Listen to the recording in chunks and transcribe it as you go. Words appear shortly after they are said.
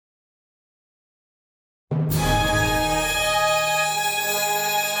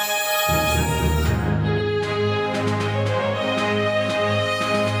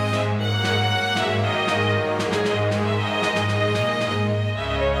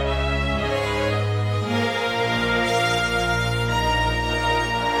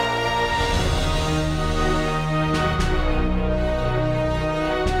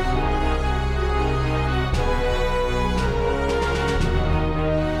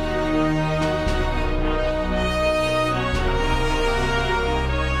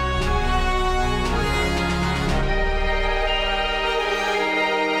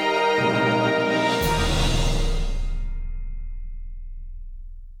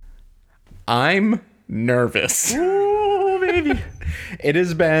I'm nervous. Ooh, baby. It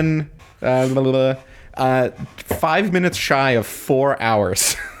has been 5 minutes shy of 4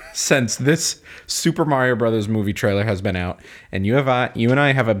 hours since this Super Mario Brothers movie trailer has been out, and you and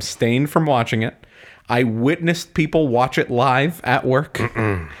I have abstained from watching it. I witnessed people watch it live at work.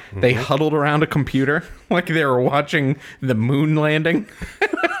 They huddled around a computer like they were watching the moon landing.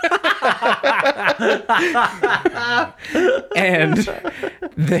 And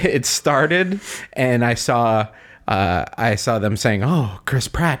it started, and I saw them saying, "Oh, Chris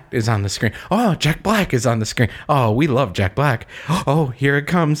Pratt is on the screen. Oh, Jack Black is on the screen. Oh, we love Jack Black. Oh, here it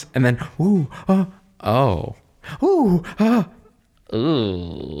comes." And then, ooh,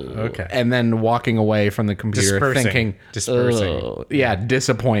 Okay. and then walking away from the computer, thinking, Dispersing. yeah,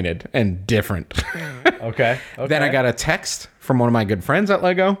 disappointed and different. Okay. Then I got a text from one of my good friends at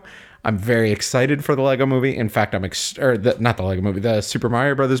Lego. I'm very excited for the Lego movie. In fact, not the Lego movie, the Super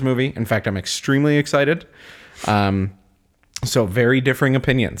Mario Brothers movie. In fact, I'm extremely excited. So very differing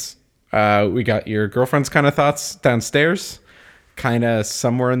opinions. We got your girlfriend's kind of thoughts downstairs, kind of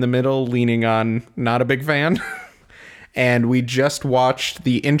somewhere in the middle, leaning on not a big fan. And we just watched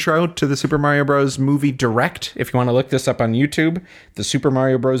the intro to the Super Mario Bros. Movie Direct. If you want to look this up on YouTube, the Super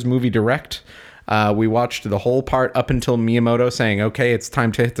Mario Bros. Movie Direct. We watched the whole part up until Miyamoto saying, "Okay, it's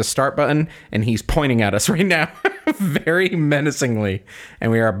time to hit the start button." And he's pointing at us right now very menacingly.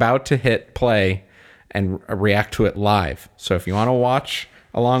 And we are about to hit play and react to it live. So if you want to watch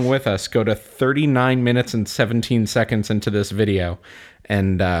along with us, go to 39 minutes and 17 seconds into this video.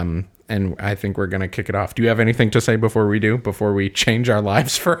 And I think we're going to kick it off. Do you have anything to say before we change our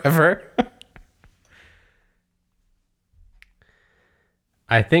lives forever?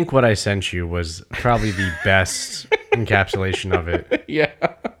 I think what I sent you was probably the best encapsulation of it. Yeah.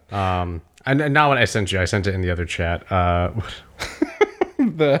 And not what I sent it in the other chat.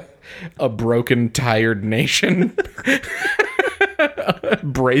 A broken, tired nation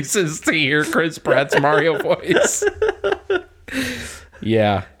braces to hear Chris Pratt's Mario voice.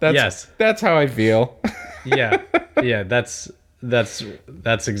 Yeah, that's how I feel. Yeah, that's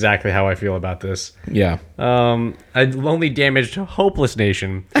exactly how I feel about this. Yeah. A lonely, damaged, hopeless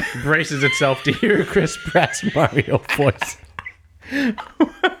nation braces itself to hear Chris Pratt's Mario voice.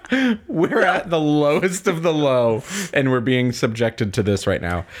 We're at the lowest of the low, and we're being subjected to this right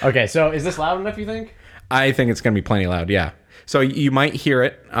now. Okay, so is this loud enough, you think? I think it's going to be plenty loud, yeah. So you might hear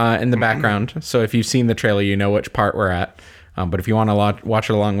it in the background. So if you've seen the trailer, you know which part we're at. But if you want to watch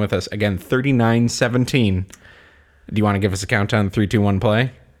it along with us, again, 39:17. Do you want to give us a countdown? 3, 2, 1,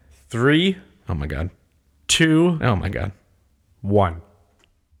 play? 3, Oh, my God. 2, Oh, my God. 1.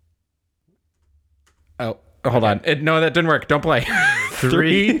 Oh, hold on. No, that didn't work. Don't play.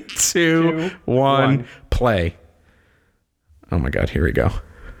 3, 2, 1, play. Oh, my God. Here we go.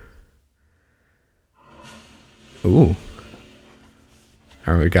 Ooh.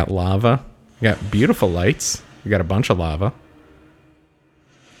 All right, we got lava. We got beautiful lights. We got a bunch of lava.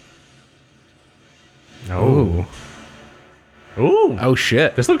 Oh. Ooh. Oh,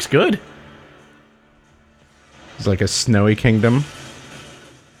 shit. This looks good. It's like a snowy kingdom.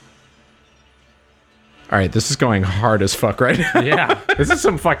 All right, this is going hard as fuck right now. Yeah. This is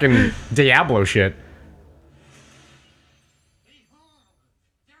some fucking Diablo shit.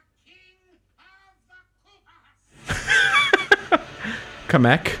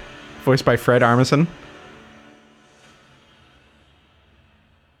 Kamek, voiced by Fred Armisen.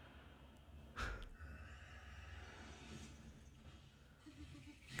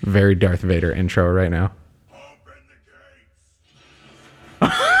 Very Darth Vader intro right now.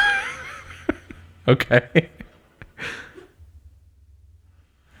 Okay.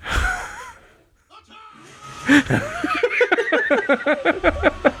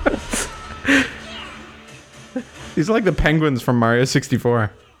 These are like the penguins from Mario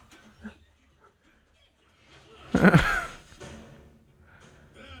 64. That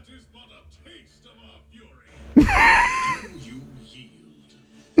is but a taste of our fury. You yield.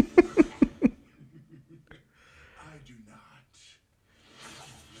 I do not.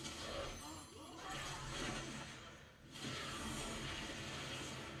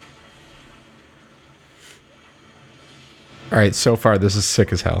 All right, so far this is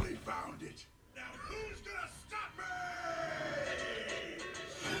sick as hell. We found it. Now who's gonna stop me?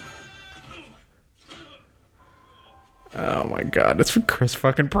 Oh my god, it's from Chris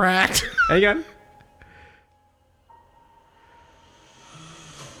fucking Pratt. Hang on.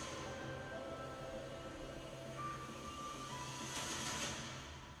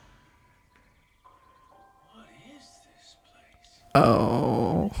 What is this place?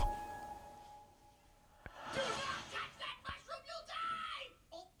 Oh. Do not touch that mushroom, you'll die!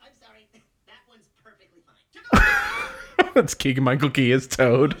 Oh, I'm sorry. That's Keegan-Michael Key as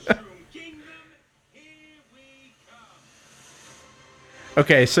Toad. Mushroom Kingdom, here we come.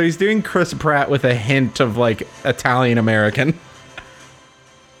 Okay, so he's doing Chris Pratt with a hint of like Italian American.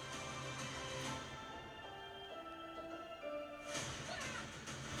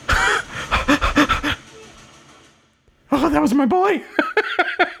 Oh, that was my boy.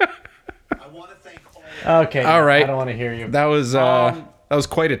 I want to thank all Okay. All right. I don't want to hear you. That was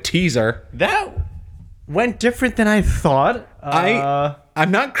quite a teaser. That went different than I thought.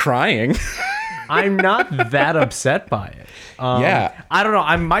 I'm not crying. I'm not that upset by it. Yeah. I don't know.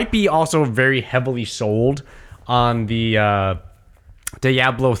 I might be also very heavily sold on the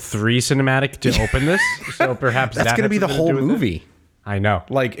Diablo 3 cinematic to open this. So perhaps That's that going to be has the something to whole do with it. movie. I know.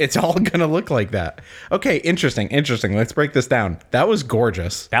 Like, it's all going to look like that. Okay, interesting. Let's break this down. That was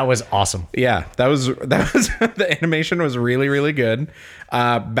gorgeous. That was awesome. Yeah, that was the animation was really, really good.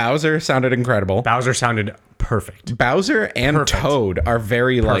 Bowser sounded incredible. Bowser sounded perfect. Bowser and Perfect. Toad are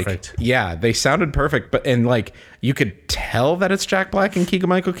very Perfect. like, yeah, they sounded perfect, but and like you could tell that it's Jack Black and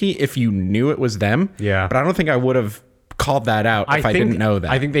Keegan-Michael Key if you knew it was them. Yeah. But I don't think I would have called that out if I didn't know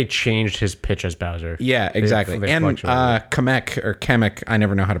that. I think they changed his pitch as Bowser. Yeah, exactly. They And fluctuated. Kamek, I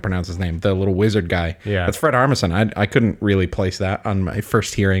never know how to pronounce his name, the little wizard guy. Yeah. That's Fred Armisen. I couldn't really place that on my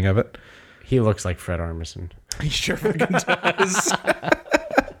first hearing of it. He looks like Fred Armisen. He sure fucking does.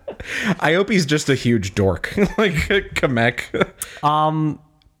 I hope he's just a huge dork. Like Kamek.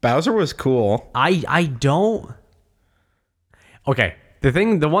 Bowser was cool. I don't. Okay.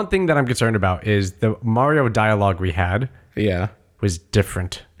 The one thing that I'm concerned about is the Mario dialogue we had Yeah. was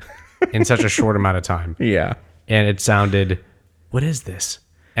different in such a short amount of time. Yeah. And it sounded, what is this?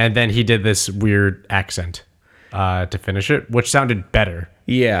 And then he did this weird accent to finish it, which sounded better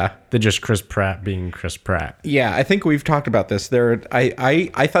Yeah. than just Chris Pratt being Chris Pratt. Yeah, I think we've talked about this.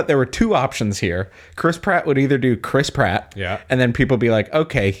 I thought there were two options here. Chris Pratt would either do Chris Pratt, Yeah. and then people be like,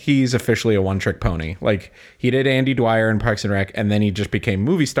 okay, he's officially a one-trick pony. Like he did Andy Dwyer in Parks and Rec, and then he just became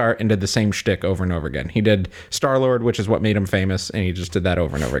movie star and did the same shtick over and over again. He did Star-Lord, which is what made him famous, and he just did that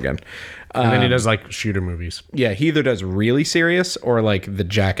over and over again. And then he does like shooter movies. Yeah, he either does really serious or like the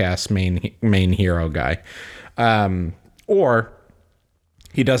jackass main hero guy, or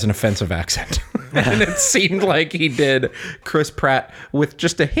he does an offensive accent. And it seemed like he did Chris Pratt with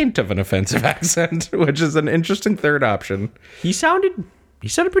just a hint of an offensive accent, which is an interesting third option. He sounded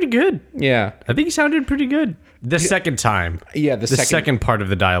pretty good. Yeah. I think he sounded pretty good. The second time. Yeah, The second part of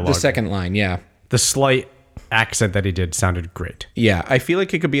the dialogue. the second line, yeah. The slight accent that he did sounded great. Yeah, I feel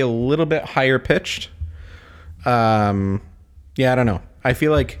like it could be a little bit higher pitched. Yeah, I don't know. I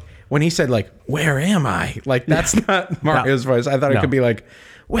feel like when he said like, "Where am I?" Like that's not Mario's voice. I thought it No. could be like,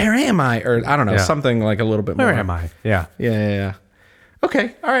 "Where am I?" Or I don't know, Yeah. something like a little bit more. Where am I? Yeah. Yeah.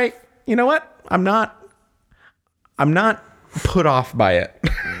 Okay. All right. You know what? I'm not put off by it.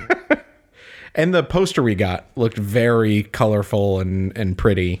 And the poster we got looked very colorful and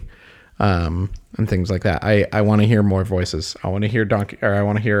pretty, and things like that. I want to hear more voices. I want to hear Donkey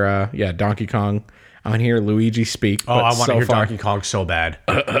Kong. I want to hear Luigi speak. Oh, but I want to so hear far- Donkey Kong so bad.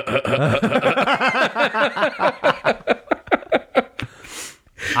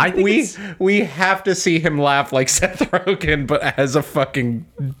 I think we have to see him laugh like Seth Rogen, but as a fucking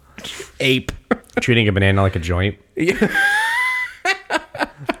ape. treating a banana like a joint.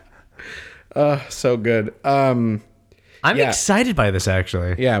 So good. I'm Yeah. excited by this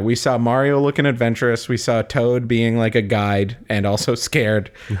actually. Yeah, we saw Mario looking adventurous. We saw Toad being like a guide and also scared.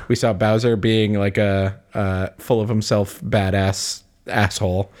 We saw Bowser being like a full of himself badass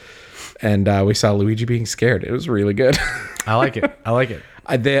asshole. And we saw Luigi being scared. It was really good. I like it. I like it.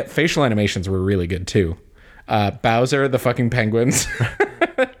 The facial animations were really good too. Bowser, the fucking penguins,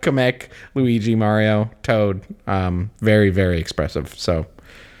 Kamek, Luigi, Mario, Toad. Very, very expressive. So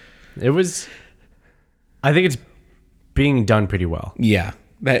It was. I think it's being done pretty well. yeah,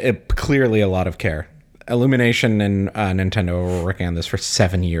 clearly a lot of care. Illumination and Nintendo were working on this for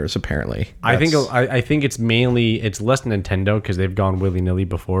 7 years, apparently. I think it's mainly it's less Nintendo because they've gone willy nilly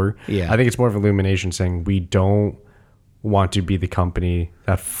before. Yeah. I think it's more of Illumination saying we don't want to be the company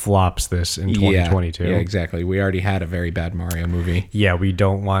that flops this in 2022. Yeah, exactly. We already had a very bad Mario movie. Yeah, we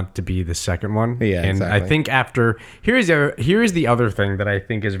don't want to be the second one. Yeah, and exactly. I think after here is the other thing that I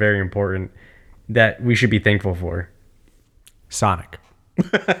think is very important that we should be thankful for. Sonic.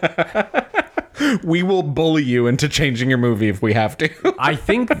 We will bully you into changing your movie if we have to. I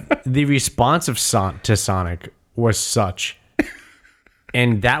think the response of to Sonic was such,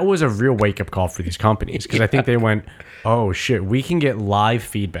 and that was a real wake up call for these companies because I think they went, "Oh shit, we can get live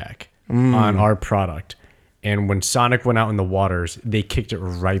feedback on our product." And when Sonic went out in the waters, they kicked it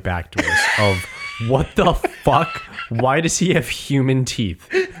right back to us of what the fuck? Why does he have human teeth?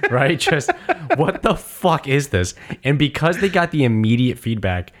 Right? Just what the fuck is this? And because they got the immediate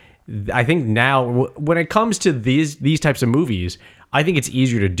feedback, I think now when it comes to these types of movies, I think it's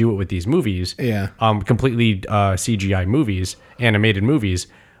easier to do it with these movies. Yeah. Completely CGI movies, animated movies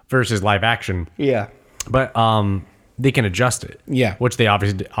versus live action. Yeah. But they can adjust it. Yeah. Which they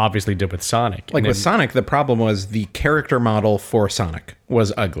obviously did with Sonic. Like And with then- Sonic, the problem was the character model for Sonic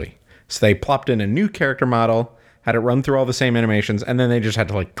was ugly. So they plopped in a new character model, had it run through all the same animations, and then they just had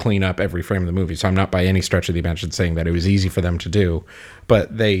to like clean up every frame of the movie. So I'm not by any stretch of the imagination saying that it was easy for them to do,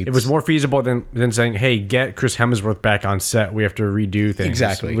 but it was more feasible than saying, "Hey, get Chris Hemsworth back on set. We have to redo things.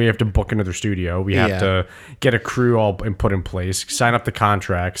 Exactly. We have to book another studio. We have Yeah. to get a crew all put in place. Sign up the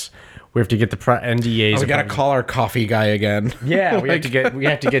contracts. We have to get the NDAs. we got to call our coffee guy again. Yeah, we have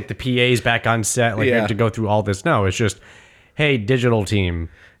to get the PAs back on set. Like we Yeah. have to go through all this. No, it's just, hey, digital team,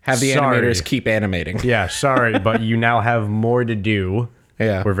 Have the sorry. animators keep animating. Yeah, sorry, but you now have more to do.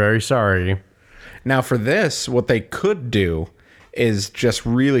 Yeah. We're very sorry. Now for this, what they could do is just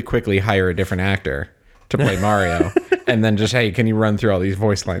really quickly hire a different actor to play Mario, and then just, hey, can you run through all these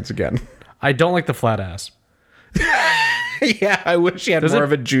voice lines again? I don't like the flat ass. Yeah, I wish he had more it-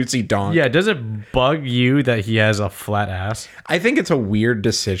 of a juicy donk. Yeah, does it bug you that he has a flat ass? I think it's a weird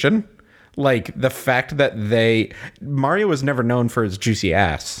decision. Like the fact that Mario was never known for his juicy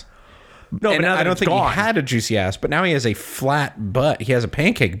ass. No, And but now that I don't it's think gone. he had a juicy ass, but now he has a flat butt. He has a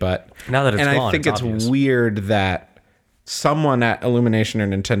pancake butt. Now that it's and gone, I think it's it's obvious. weird that someone at Illumination or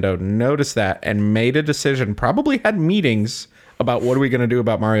Nintendo noticed that and made a decision, probably had meetings about what are we going to do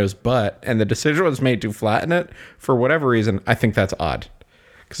about Mario's butt, and the decision was made to flatten it for whatever reason. I think that's odd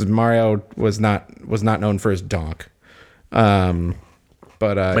because Mario was not known for his donk. But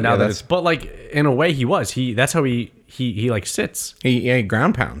But now yeah, that it's like in a way that's how he like sits. he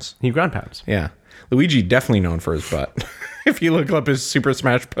ground pounds. He ground pounds. Yeah. Luigi definitely known for his butt. If you look up his Super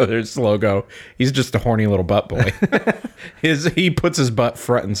Smash Brothers logo, he's just a horny little butt boy. He puts his butt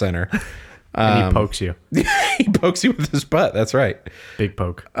front and center. And he pokes you. He pokes you with his butt. That's right. Big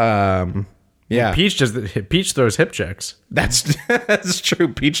poke. Yeah. Peach throws hip checks. That's true.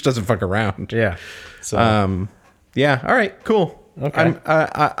 Peach doesn't fuck around. Yeah. So Yeah. All right. Cool. Okay.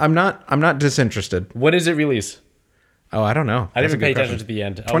 I'm not disinterested. what does it release? Oh, I don't know. I That's didn't a pay good attention question. to the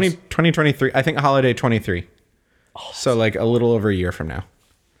end. 2023. I think holiday 23. So like a little over a year from now.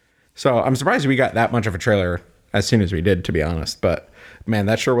 So I'm surprised we got that much of a trailer as soon as we did, to be honest. But man,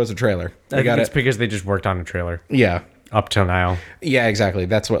 that sure was a trailer. I We think got it's it. because they just worked on a trailer Yeah. up till now. Yeah, exactly.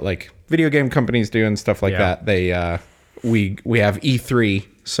 That's what like video game companies do and stuff like Yeah. that. They we have E3,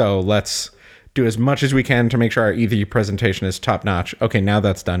 so let's do as much as we can to make sure our E3 presentation is top notch. Okay, now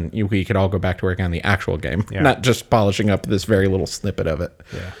that's done. We could all go back to working on the actual game, not just polishing up this very little snippet of it.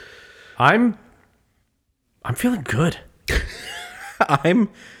 Yeah. I'm feeling good.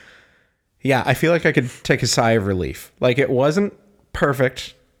 I feel like I could take a sigh of relief. Like it wasn't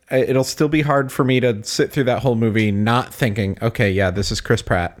perfect. It'll still be hard for me to sit through that whole movie not thinking, okay, yeah, this is Chris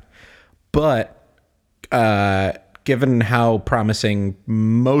Pratt. But given how promising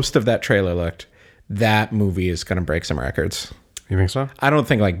most of that trailer looked, that movie is going to break some records. You think so? I don't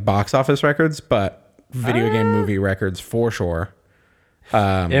think like box office records, but video game movie records for sure.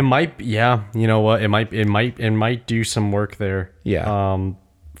 It might. Yeah. You know what? It might do some work there. Yeah.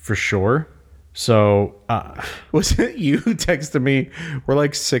 For sure. So Was it you who texted me? We're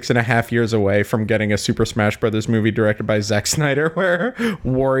like 6.5 years away from getting a Super Smash Brothers movie directed by Zack Snyder where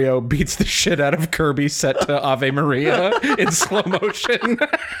Wario beats the shit out of Kirby set to Ave Maria in slow motion.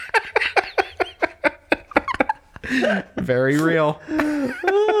 Very real.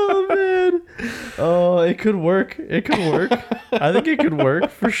 Oh, it could work. It could work. I think it could work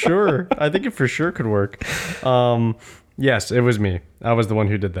for sure. I think it for sure could work. Yes, it was me. I was the one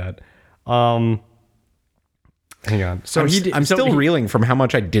who did that. Hang on. So I'm still reeling from how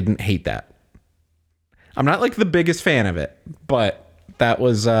much I didn't hate that. I'm not like the biggest fan of it, but that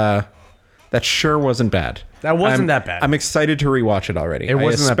was that sure wasn't bad. That wasn't that bad. I'm excited to rewatch it already. It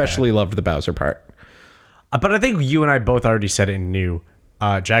wasn't I that bad. especially loved the Bowser part. But I think you and I both already said it and knew.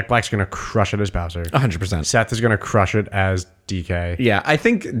 Jack Black's gonna crush it as Bowser. 100%. Seth is gonna crush it as DK. Yeah, I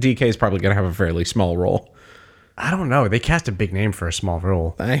think DK is probably going to have a fairly small role. I don't know. They cast a big name for a small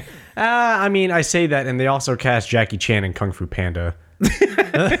role. I- I mean, I say that, and they also cast Jackie Chan in Kung Fu Panda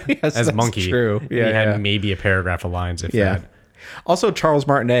Yes, as that's Monkey. True. And Yeah, he had yeah. maybe a paragraph of lines, if Yeah. that. Also, Charles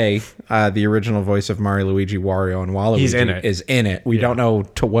Martinet, the original voice of Mario, Luigi, Wario, and Waluigi, He's in it. is in it. We don't know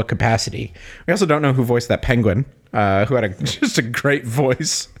to what capacity. We also don't know who voiced that penguin, who had just a great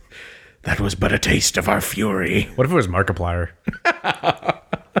voice. That was but a taste of our fury. What if it was Markiplier?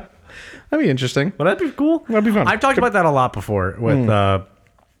 I That'd be interesting. Would that be cool? That'd be fun. I've talked about that a lot before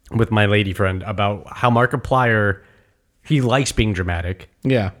with my lady friend about how Markiplier, he likes being dramatic.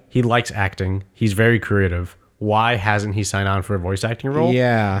 Yeah. He likes acting. He's very creative. Why hasn't he signed on for a voice acting role?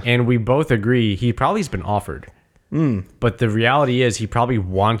 Yeah. And we both agree he probably's been offered. But the reality is he probably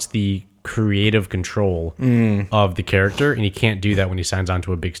wants the creative control of the character, and he can't do that when he signs on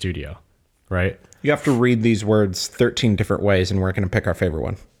to a big studio, right? You have to read these words 13 different ways, and we're going to pick our favorite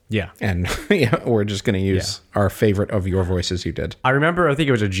one. Yeah. And we're just going to use our favorite of your voices you did. I remember, I think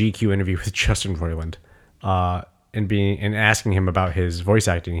it was a GQ interview with Justin Roiland, and asking him about his voice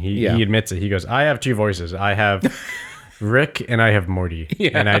acting. He admits it. He goes, I have two voices. I have Rick and I have Morty.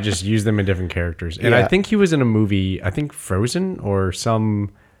 Yeah. And I just use them in different characters. And I think he was in a movie, I think Frozen or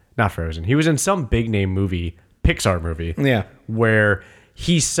not Frozen. He was in some big name movie, Pixar movie. Yeah. Where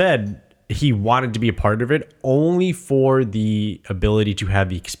he said he wanted to be a part of it only for the ability to have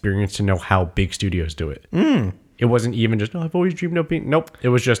the experience to know how big studios do it. It wasn't even just, I've always dreamed of being. Nope. It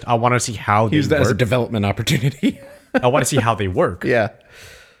was just, I want to see how they Use that as a work. development opportunity. I want to see how they work. Yeah.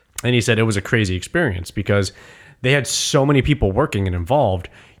 And he said it was a crazy experience because they had so many people working and involved.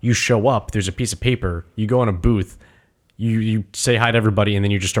 You show up, there's a piece of paper, you go in a booth, you say hi to everybody, and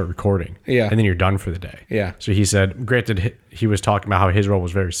then you just start recording. Yeah. And then you're done for the day. Yeah. So he said, granted, he was talking about how his role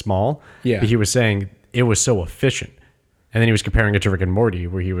was very small. Yeah. But he was saying it was so efficient. And then he was comparing it to Rick and Morty,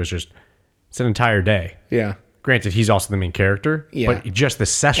 where he was just, it's an entire day. Yeah. Granted, he's also the main character. Yeah. But just the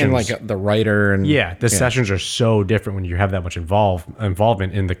sessions. And like the writer and Yeah, the sessions are so different when you have that much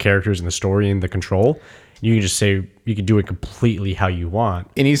involvement in the characters and the story and the control. You can just say you can do it completely how you want.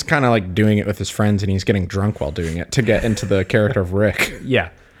 And he's kind of like doing it with his friends, and he's getting drunk while doing it to get into the character of Rick. Yeah,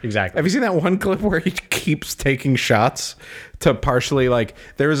 exactly. Have you seen that one clip where he keeps taking shots to partially like?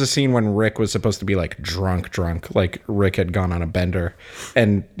 There was a scene when Rick was supposed to be like drunk, like Rick had gone on a bender,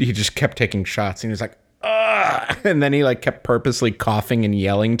 and he just kept taking shots, and he was like, ugh! And then he like kept purposely coughing and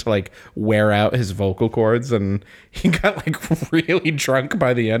yelling to like wear out his vocal cords, and he got like really drunk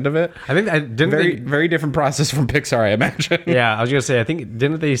by the end of it. I think Very different process from Pixar, I imagine. Yeah, I was gonna say. I think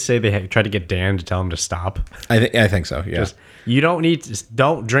didn't they say they tried to get Dan to tell him to stop? I think so. Yeah. You don't need to,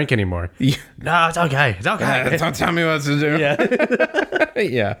 don't drink anymore. Yeah. No, it's okay. It's okay. Don't tell me what to do. Yeah.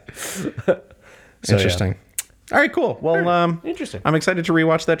 Yeah. Interesting. All right, cool. Well, Interesting. I'm excited to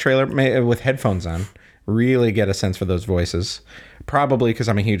rewatch that trailer with headphones on. Really get a sense for those voices. Probably because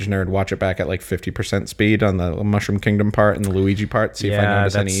I'm a huge nerd. Watch it back at like 50% speed on the Mushroom Kingdom part and the Luigi part. See if I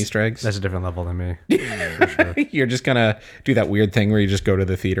notice any Easter eggs. That's a different level than me. You're just gonna do that weird thing where you just go to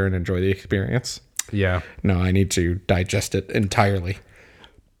the theater and enjoy the experience. Yeah. No, I need to digest it entirely.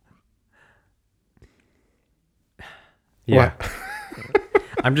 Yeah.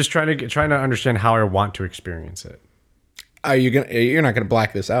 I'm just trying to understand how I want to experience it. You're not gonna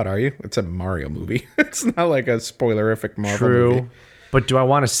black this out, are you? It's a Mario movie. It's not like a spoilerific Marvel movie. But do I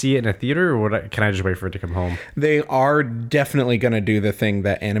want to see it in a theater, or can I just wait for it to come home? They are definitely going to do the thing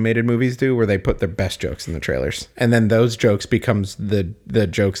that animated movies do, where they put their best jokes in the trailers, and then those jokes becomes the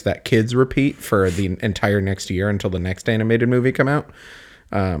jokes that kids repeat for the entire next year until the next animated movie come out.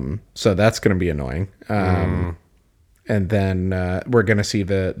 So that's going to be annoying. And then we're going to see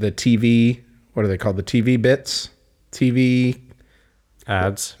the TV. What are they called? The TV bits, TV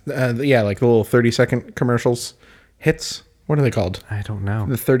Ads. Yeah, like the little 30-second commercials, hits. What are they called? I don't know.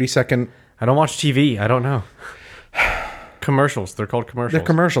 The 30-second. I don't watch TV. I don't know. Commercials. They're called commercials. They're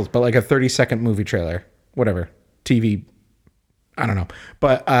commercials, but like a 30-second movie trailer, whatever. TV. I don't know.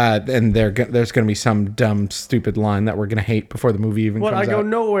 But and there's going to be some dumb, stupid line that we're going to hate before the movie even What? comes I go out.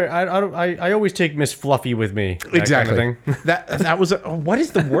 nowhere. I always take Miss Fluffy with me. That Exactly. Kind of thing. That was what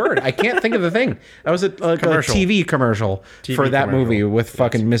is the word? I can't think of the thing. That was a Commercial. TV commercial for that commercial. movie with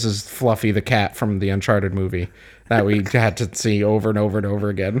fucking Mrs. Fluffy the cat from the Uncharted movie that we had to see over and over and over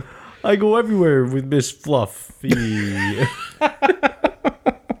again. I go everywhere with Miss Fluffy.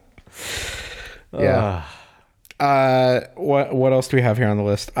 Yeah. What else do we have here on the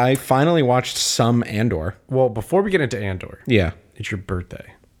list? I finally watched some Andor. Well, before we get into Andor, Yeah. it's your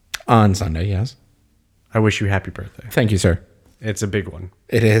birthday. On Sunday, yes. I wish you a happy birthday. Thank you, sir. It's a big one.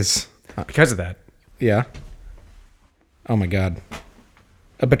 It is. Because of that. Yeah. Oh my god.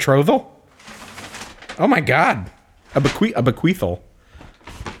 A betrothal? Oh my god. A bequeathal.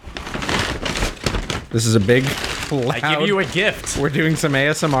 This is a big loud... I give you a gift. We're doing some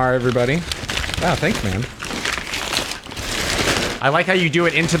ASMR, everybody. Wow, thanks, man. I like how you do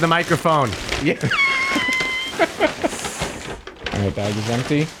it into the microphone. Yeah. My bag is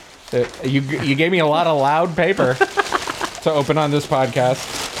empty. You gave me a lot of loud paper to open on this podcast.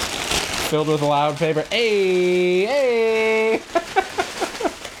 Filled with loud paper. Hey, hey.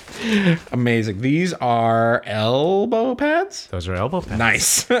 Amazing. These are elbow pads? Those are elbow pads.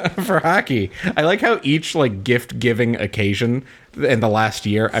 Nice. For hockey. I like how each like gift giving occasion in the last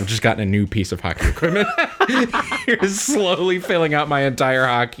year, I've just gotten a new piece of hockey equipment. You're slowly filling out my entire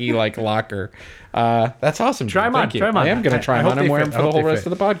hockey like locker. That's awesome. Try dude. them on. Thank you. Try them on. I am going to try I them hope on and they wear fit. them for I the hope whole they rest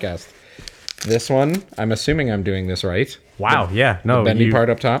fit. of the podcast. This one, I'm assuming I'm doing this right. Wow. Yeah. No. Bendy part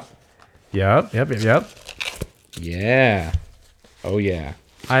up top. Yep. Yeah. Oh yeah.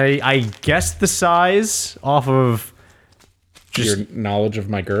 I guessed the size off of just Your knowledge of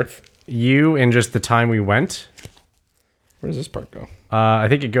my girth. you and just the time we went. Where does this part go? I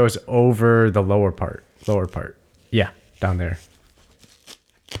think it goes over the lower part. Lower part. Yeah, down there.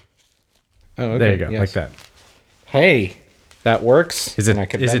 Oh, okay. There you go, yes. like that. Hey, that works. Is it And I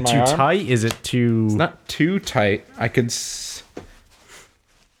could is bend it my too arm. tight? Is it too? Not too tight. I could.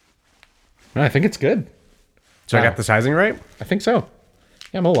 No, I think it's good. So I Wow. got the sizing right. I think so.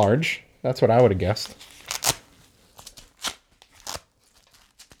 Yeah, I'm a large. That's what I would have guessed.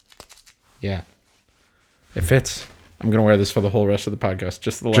 Yeah. It fits. I'm going to wear this for the whole rest of the podcast.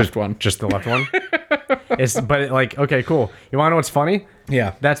 Just the left one. Just the left one. Like, okay, cool. You want to know what's funny?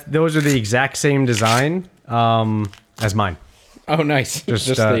 Yeah. Those are the exact same design as mine. Oh, nice. Just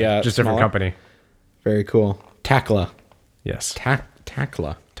the different smaller? company. Very cool. Takla. Yes.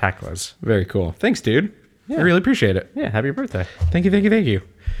 Takla. Tacklers. Very cool. Thanks, dude. I really appreciate it. Yeah. Happy birthday. Thank you.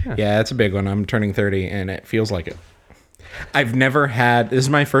 Yeah, it's a big one. I'm turning 30 and it feels like it. I've never had, this is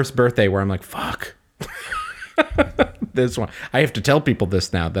my first birthday where I'm like, fuck. This one. I have to tell people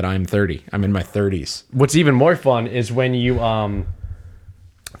this now that I'm 30. I'm in my 30s. What's even more fun is when you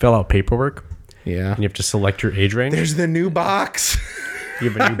fill out paperwork Yeah. and you have to select your age range. There's the new box. You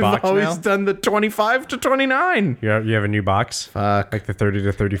have a new box I've always now. done the 25 to 29. You have a new box. Fuck. Like the 30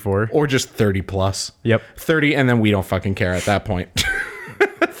 to 34. Or just 30 plus. Yep. 30 and then we don't fucking care at that point.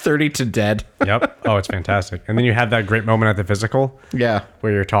 30 to dead. Yep. Oh, it's fantastic. And then you have that great moment at the physical Yeah.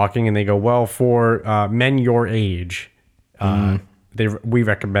 where you're talking and they go, well, for men your age, we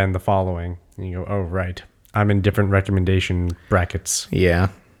recommend the following. And you go, oh, right. I'm in different recommendation brackets. Yeah.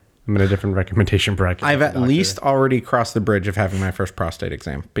 I'm in a different recommendation bracket. I've with at the doctor. least already crossed the bridge of having my first prostate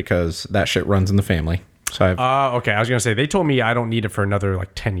exam because that shit runs in the family. So I've Okay. I was going to say, they told me I don't need it for another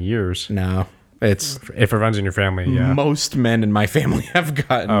like 10 years. no. It's If it runs in your family, yeah. most men in my family have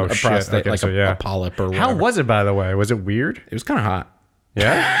gotten Oh, a shit. prostate, Okay, like so, yeah. a polyp or whatever. How was it, by the way? Was it weird? It was kind of hot.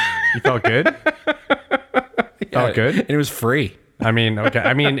 Yeah? You felt good? Felt good? And it was free. I mean, okay.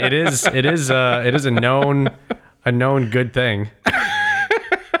 I mean, it is a known good thing.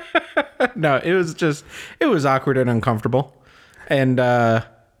 No, it was awkward and uncomfortable. And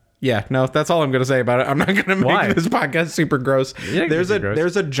yeah, no, that's all I'm going to say about it. I'm not going to make Why? this podcast super gross. Yeah, There's it can be gross.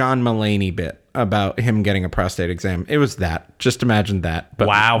 there's a John Mulaney bit about him getting a prostate exam. It was that. Just imagine that. But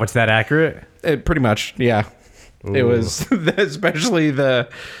Wow, it's that accurate? pretty much, yeah. It was especially the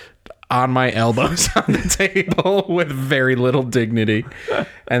on my elbows on the table with very little dignity.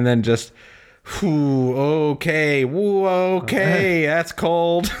 And then just, whew, okay, that's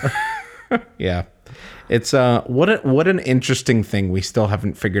cold. Yeah. It's what an interesting thing we still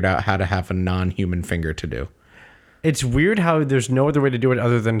haven't figured out how to have a non-human finger to do. It's weird how there's no other way to do it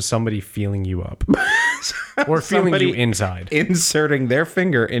other than somebody feeling you up or feeling Somebody you inside. Inserting their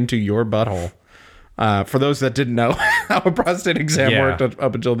finger into your butthole. For those that didn't know how a prostate exam Yeah. worked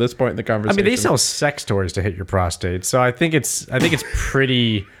up until this point in the I conversation. mean, they sell sex toys to hit your prostate, so I think it's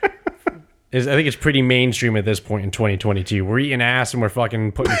pretty. I think it's pretty mainstream at this point in 2022. We're eating ass and we're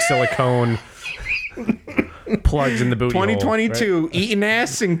fucking putting silicone plugs in the booty hole, 2022, eating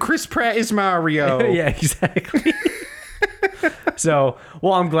ass and Chris Pratt is Mario. right? Yeah, exactly. So,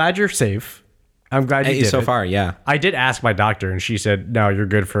 well, I'm glad you're safe. I'm glad you Hey, did so it. far, yeah. I did ask my doctor, and she said, "No, you're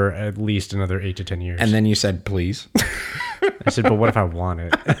good for at least another 8 to 10 years." And then you said, please. I said, "But what if I want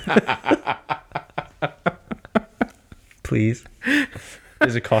it?" Please.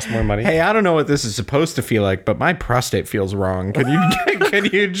 Does it cost more money? Hey, I don't know what this is supposed to feel like, but my prostate feels wrong. Can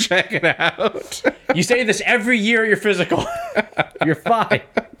you check it out? You say this every year. You're physical. You're fine.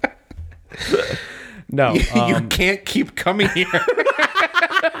 No, You can't keep coming here.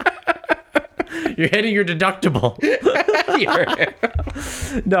 you're hitting your deductible.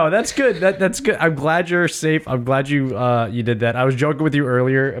 No, that's good. That's good. I'm glad you're safe. I'm glad you did that. I was joking with you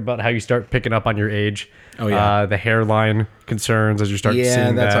earlier about how you start picking up on your age. Oh, yeah. The hairline concerns as you start Yeah,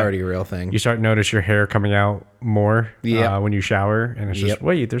 seeing that's that. already a real thing. You start to notice your hair coming out more Yeah. when you shower, and it's just Yep.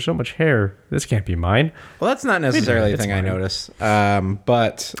 wait, there's so much hair. This can't be mine. Well, that's not necessarily a It's thing I fine. notice.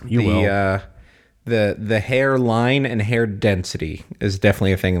 But will. The hairline and hair density is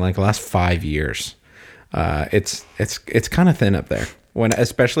definitely a thing in like the last 5 years. It's kind of thin up there.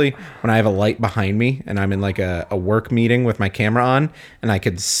 Especially when I have a light behind me and I'm in like a work meeting with my camera on, and I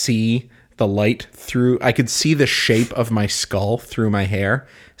could see the light through. I could see the shape of my skull through my hair.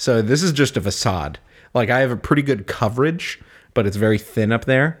 So this is just a facade. Like, I have a pretty good coverage, but it's very thin up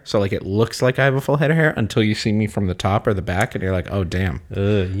there. So like it looks like I have a full head of hair until you see me from the top or the back, and you're like, oh damn.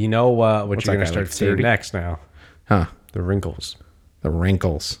 You know what What's you're that gonna guy, start like seeing 30? next now? Huh. The wrinkles. The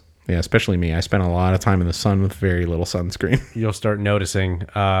wrinkles. Yeah, especially me. I spent a lot of time in the sun with very little sunscreen. You'll start noticing.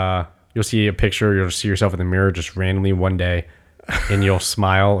 You'll see a picture. You'll see yourself in the mirror just randomly one day, and you'll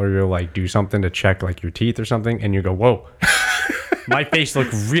smile or you'll like do something to check like your teeth or something, and you go, "Whoa." My face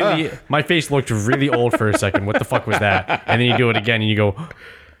looked really old for a second. What the fuck was that? And then you do it again and you go,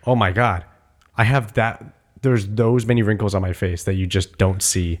 oh my God, I have that. There's those many wrinkles on my face that you just don't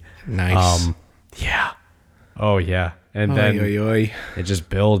see. Nice. Yeah. Oh yeah. And then Oy, oy, oy. it just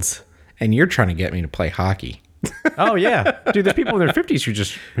builds. And you're trying to get me to play hockey. Oh yeah. Dude, there's people in their 50s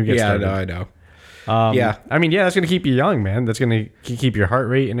who get Yeah, started. I know. Yeah. I mean, yeah, that's going to keep you young, man. That's going to keep your heart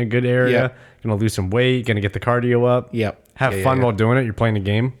rate in a good area. Yeah. Going to lose some weight, going to get the cardio up. Yep. Have Yeah, fun yeah. while doing it. You're playing the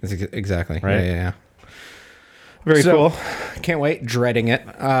game. Exactly. Right? Yeah. Very So- cool. Can't wait. Dreading it.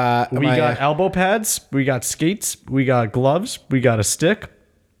 We got elbow pads. We got skates. We got gloves. We got a stick.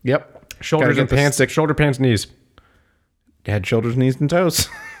 Yep. Shoulders Gotta get and the pants. Shoulder, pants, knees. Head, shoulders, knees, and toes.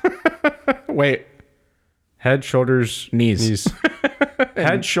 Wait. Head, shoulders, Knees.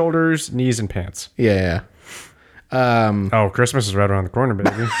 Head, shoulders, knees, and pants. Yeah. Oh, Christmas is right around the corner,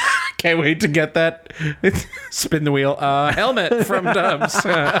 baby. Can't wait to get that. Spin the wheel. Helmet from Dubs.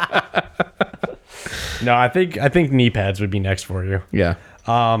 No, I think knee pads would be next for you. Yeah.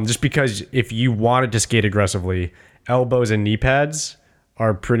 Just because if you wanted to skate aggressively, elbows and knee pads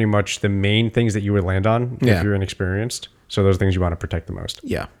are pretty much the main things that you would land on Yeah. if you're inexperienced. So those things you want to protect the most.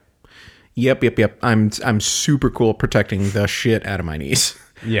 Yeah. Yep. I'm super cool at protecting the shit out of my knees.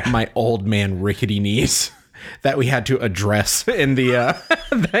 Yeah. My old man rickety knees that we had to address in the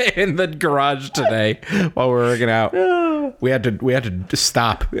in the garage today while we were working out. We had to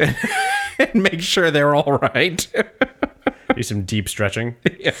stop and make sure they were all right. Do some deep stretching.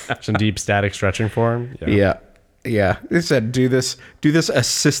 Some deep static stretching for him. Yeah. They said do this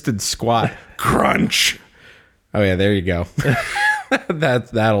assisted squat. Crunch. Oh yeah, there you go.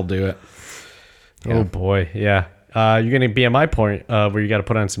 That'll do it. Oh boy, yeah. You're gonna be at my point where you got to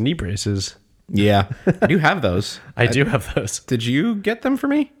put on some knee braces. Yeah. I do have those. I do have those Did you get them for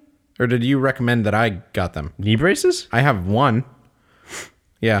me? Or did you recommend that I got them? knee braces. I have one.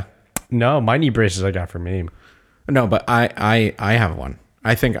 Yeah. No, my knee braces I got for me. No, but I have one.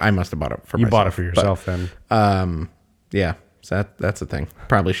 I think I must have bought it for You myself. bought it for yourself then. But, yeah. So that's the thing.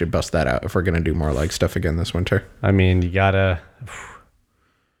 Probably should bust that out if we're gonna do more leg stuff again this winter. I mean, you gotta.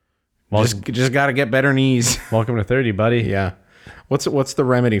 Well, Just gotta get better knees. welcome to 30, buddy. Yeah. What's the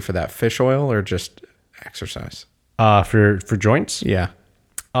remedy for that? Fish oil or just exercise? For joints. Yeah.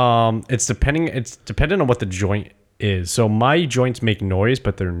 It's dependent on what the joint is. So my joints make noise,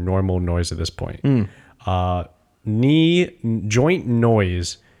 but they're normal noise at this point. Joint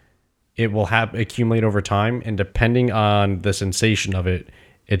noise, it will accumulate over time, and depending on the sensation of it,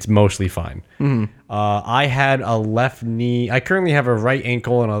 it's mostly fine. I had a left knee. I currently have a right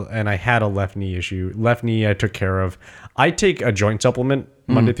ankle and I had a left knee issue. Left knee I took care of. I take a joint supplement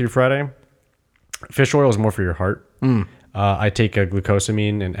Monday through Friday. Fish oil is more for your heart. I take a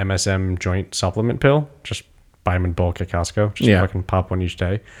glucosamine and MSM joint supplement pill. Just buy them in bulk at Costco. Just fucking pop one each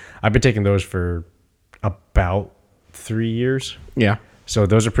day. I've been taking those for about 3 years. Yeah. So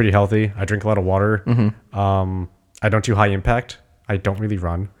those are pretty healthy. I drink a lot of water. I don't do high impact. I don't really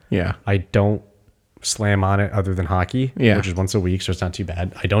run. Yeah. I don't slam on it other than hockey, Yeah. which is once a week, so it's not too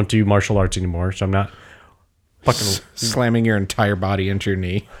bad. I don't do martial arts anymore, so I'm not fucking Slamming your entire body into your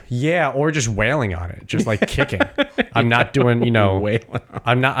knee. yeah, or just wailing on it, just like kicking. I'm not doing, Wailing.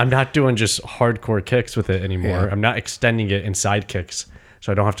 I'm not doing just hardcore kicks with it anymore. Yeah. I'm not extending it in side kicks,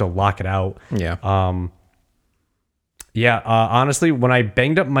 so I don't have to lock it out. Yeah. Honestly, when I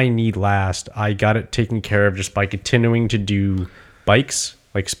banged up my knee last, I got it taken care of just by continuing to do bikes,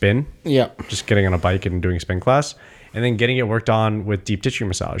 like spin, Yep. just getting on a bike and doing a spin class, and then getting it worked on with deep tissue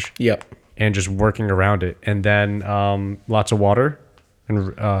massage Yep. and just working around it. And then lots of water,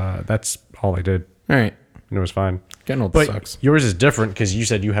 and that's all I did. All right. And it was fine. Getting old But sucks. yours is different because you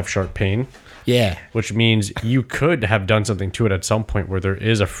said you have sharp pain, Yeah. which means you could have done something to it at some point where there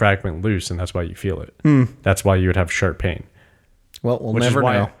is a fragment loose, and that's why you feel it. That's why you would have sharp pain. Well, we'll Which never is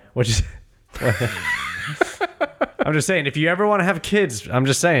why, know. Which is, I'm just saying, if you ever want to have kids, I'm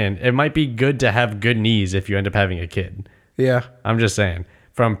just saying it might be good to have good knees if you end up having a kid. Yeah. I'm just saying.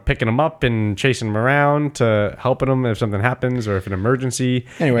 from picking them up and chasing them around to helping them if something happens or if an emergency.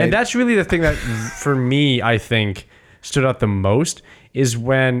 Anyway. And that's really the thing that, for me, I think stood out the most is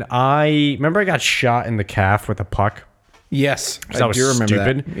when I got shot in the calf with a puck. Yes, I was do remember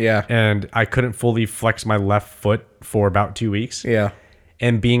stupid. that. Yeah. And I couldn't fully flex my left foot for about 2 weeks. Yeah.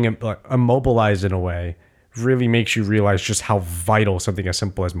 And being immobilized in a way really makes you realize just how vital something as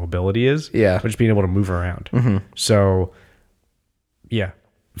simple as mobility is. Yeah. But just being able to move around. So, yeah.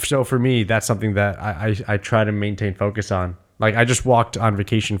 So for me, that's something that I try to maintain focus on. Like, I just walked on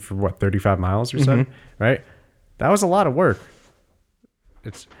vacation for 35 miles or so, right? That was a lot of work.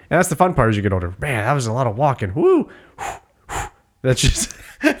 And that's the fun part as you get older. Man, that was a lot of walking. Woo! That's just...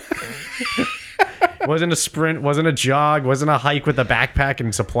 Wasn't a sprint, wasn't a jog, wasn't a hike with a backpack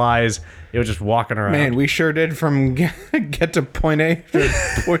and supplies. It was just walking around. Man, we sure did from get to point A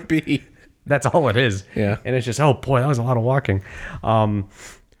to point B. That's all it is. Yeah. And it's just, oh boy, that was a lot of walking.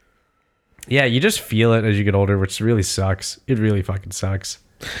 Yeah, you just feel it as you get older, which really sucks. It really fucking sucks.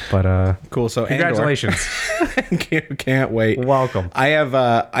 But Cool. So congratulations. Can't wait. Welcome.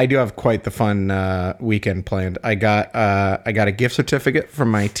 I do have quite the fun weekend planned. I got a gift certificate from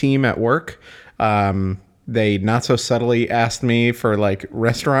my team at work. They not so subtly asked me for like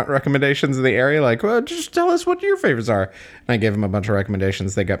restaurant recommendations in the area, like, well, just tell us what your favorites are. And I gave them a bunch of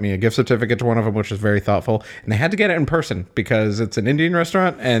recommendations. They got me a gift certificate to one of them, which was very thoughtful. And they had to get it in person because it's an Indian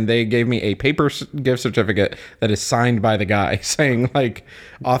restaurant, and they gave me a paper gift certificate that is signed by the guy saying like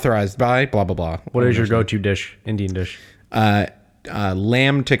authorized by blah blah blah. What is your go-to dish, Indian dish?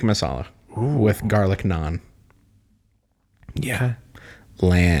 Lamb tikka masala with garlic naan. Yeah,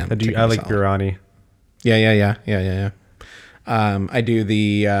 lamb. I tikka like masala. biryani. Yeah. I do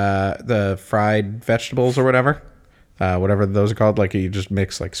the fried vegetables or whatever those are called. Like you just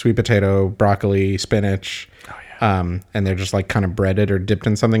mix like sweet potato, broccoli, spinach. Oh yeah. And they're just like kind of breaded or dipped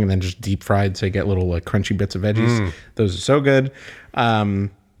in something and then just deep fried, so you get little like crunchy bits of veggies. Those are so good.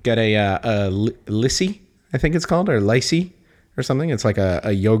 Get a lissi, I think it's called, or licey or something. It's like a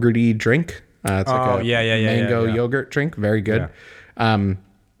yogurty drink. It's like a mango yogurt drink. Very good. Yeah.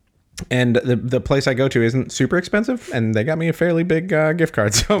 And the place I go to isn't super expensive, and they got me a fairly big gift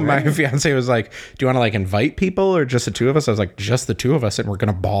card. So my fiance was like, "Do you want to like invite people or just the two of us?" I was like, "Just the two of us, and we're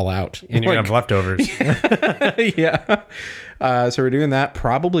gonna ball out." And you're going to have leftovers. Yeah. So we're doing that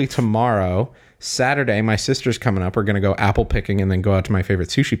probably tomorrow. Saturday, my sister's coming up. We're gonna go apple picking and then go out to my favorite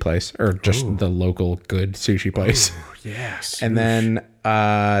sushi place, or just the local good sushi place. Yes. And then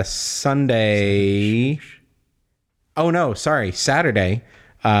Sunday. Oh no, sorry, Saturday.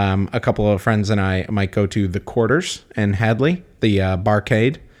 A couple of friends and I might go to the Quarters in Hadley, the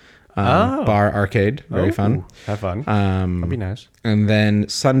barcade, bar arcade. Very fun. Have fun. That'd be nice. And then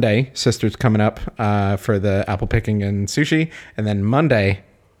Sunday, sister's coming up for the apple picking and sushi. And then Monday.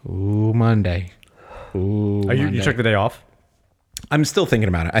 Monday. You took the day off? I'm still thinking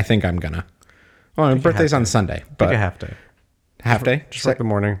about it. I think I'm gonna. Oh, my birthal's on Sunday, but Take a half day. half day. Just work the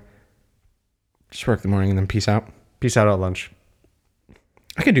morning. Just work the morning and then peace out. Peace out at lunch.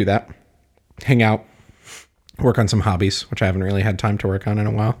 I could do that. Hang out, work on some hobbies, which I haven't really had time to work on in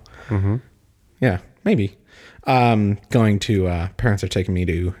a while. Mm-hmm. Yeah, maybe. Going to parents are taking me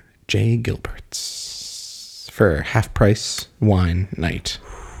to Jay Gilbert's for half price wine night.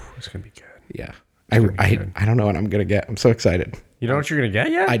 It's gonna be good. Yeah, I don't know what I'm gonna get. I'm so excited. You know what you're gonna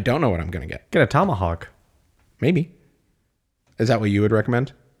get yet? I don't know what I'm gonna get. Get a tomahawk. Maybe. Is that what you would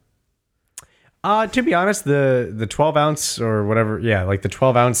recommend? To be honest, the 12 ounce or whatever, like the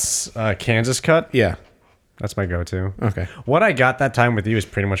 12 ounce Kansas cut. Yeah. That's my go-to. Okay. What I got that time with you is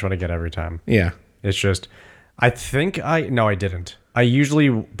pretty much what I get every time. Yeah. It's just, I didn't. I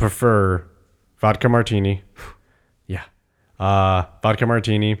usually prefer vodka martini. Yeah. Vodka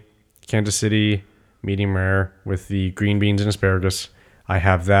martini, Kansas City, medium rare with the green beans and asparagus. I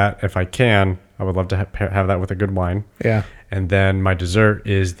have that. If I can, I would love to have that with a good wine. Yeah. And then my dessert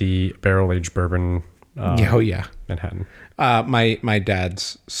is the barrel-aged bourbon Manhattan. My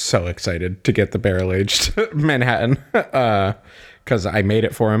dad's so excited to get the barrel-aged Manhattan because I made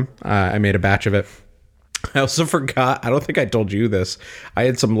it for him. I made a batch of it. I also forgot, I don't think I told you this. I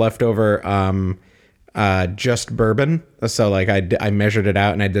had some leftover just bourbon. So like I measured it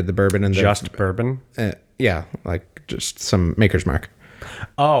out and I did the bourbon and Just bourbon? yeah, like just some Maker's Mark.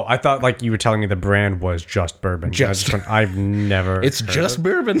 Oh, I thought like you were telling me the brand was just bourbon. I've never. It's just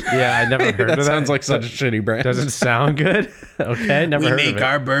bourbon. Yeah, I never heard that of that. sounds like such a shitty brand. Does it sound good? Okay, never heard of it.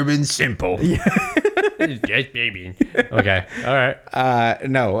 our bourbon simple. Yes, baby. Okay, all right.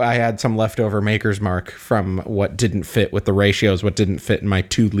 No, I had some leftover Maker's Mark from what didn't fit with the ratios, what didn't fit in my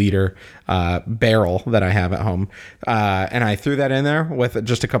 2-liter barrel that I have at home. And I threw that in there with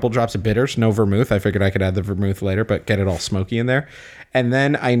just a couple drops of bitters, no vermouth. I figured I could add the vermouth later, but get it all smoky in there. And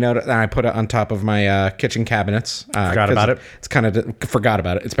then I noticed, and I put it on top of my kitchen cabinets. Forgot about it. It's kind of forgot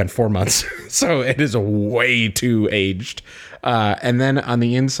about it. It's been 4 months, so it is way too aged. And then on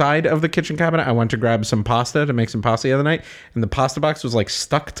the inside of the kitchen cabinet, I went to grab some pasta to make some pasta the other night, and the pasta box was like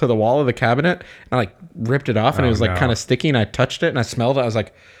stuck to the wall of the cabinet. And I like ripped it off, and it was like kind of sticky. And I touched it, and I smelled it. I was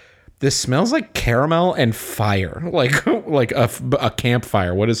like, this smells like caramel and fire, like a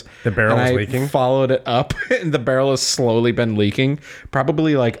campfire. What is The barrel and is I leaking? Followed it up, and the barrel has slowly been leaking.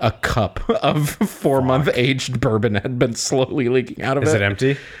 Probably like a cup of 4-month aged bourbon had been slowly leaking out of it. Is it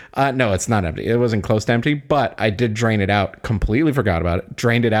empty? No, it's not empty. It wasn't close to empty, but I did drain it out. Completely forgot about it.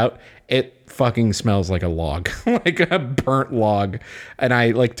 Drained it out. It fucking smells like a log, like a burnt log. And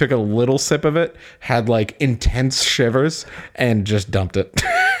I like took a little sip of it, had like intense shivers, and just dumped it.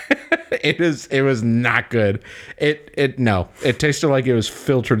 It was not good. It tasted like it was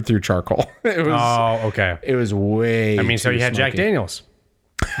filtered through charcoal. It was. Oh, okay. It was way. I mean, so too you had Jack smoky. Daniels,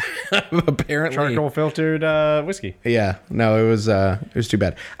 Apparently, charcoal filtered whiskey. Yeah, no, it was too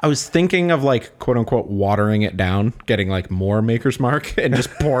bad. I was thinking of like quote unquote watering it down, getting like more Maker's Mark and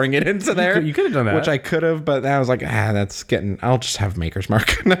just pouring it into there. You could have done that. which I could have, but I was like, I'll just have Maker's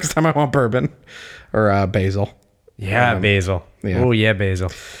Mark next time I want bourbon or basil. Yeah, basil. yeah. Oh yeah,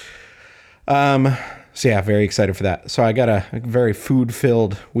 basil. So yeah, very excited for that. So I got a very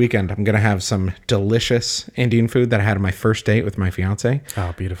food-filled weekend. I'm gonna have some delicious Indian food that I had on my first date with my fiance.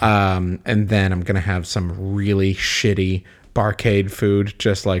 Oh, beautiful. And then I'm gonna have some really shitty barcade food,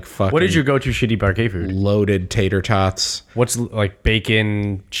 just like fucking. What is your go-to shitty barcade food? loaded tater tots? What's like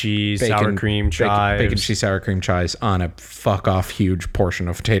bacon, cheese, sour cream, chives? bacon, cheese, sour cream chives on a fuck off huge portion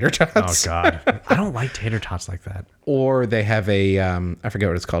of tater Oh tots. God, I don't like tater tots like that. Or they have a I forget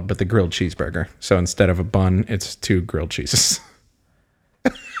what it's called, but the grilled cheeseburger. So instead of a bun, it's 2 grilled cheeses.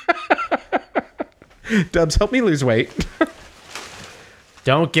 Dubs, help me lose weight.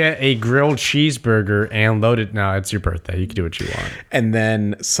 Don't get a grilled cheeseburger and load it. No, it's your birthday. You can do what you want. And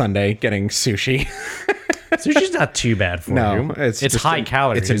then Sunday getting sushi. Sushi's not too bad for No, you. it's just high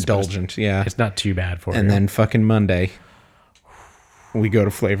calories. It's indulgent, yeah. It's not too bad for you. And then fucking Monday, we go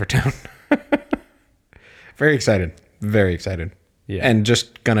to Flavortown. Very excited. Very excited. Yeah. And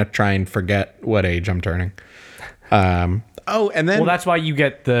just gonna try and forget what age I'm turning. And then well, that's why you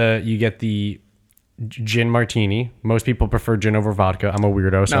get the gin martini. Most people prefer gin over vodka. I'm a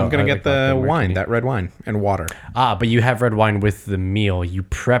weirdo, so I'm gonna I get like vodka the wine, martini. that red wine, and water. But you have red wine with the meal. You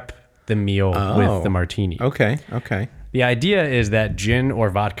prep the meal with the martini. Okay. The idea is that gin or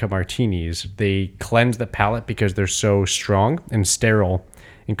vodka martinis, they cleanse the palate because they're so strong and sterile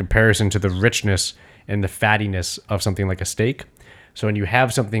in comparison to the richness and the fattiness of something like a steak. So when you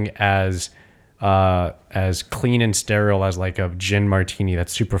have something as clean and sterile as like a gin martini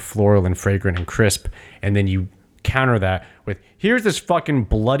that's super floral and fragrant and crisp, and then you counter that with here's this fucking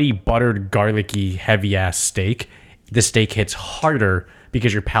bloody buttered garlicky heavy ass steak, the steak hits harder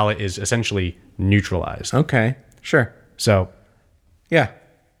because your palate is essentially neutralized. Okay. Sure. So Yeah.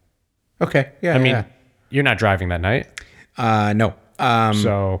 Okay. Yeah. I mean, you're not driving that night. No.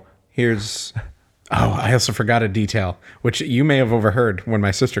 So Here's. Oh, I also forgot a detail, which you may have overheard when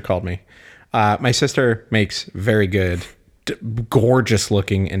my sister called me. My sister makes very good, gorgeous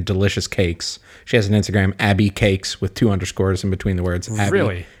looking and delicious cakes. She has an Instagram, Abby Cakes, with 2 underscores in between the words. Abby,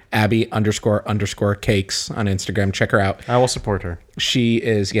 Really? Abby _ cakes on Instagram. Check her out. I will support her. She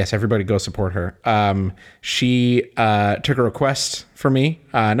is, yes, everybody go support her. She took a request for me.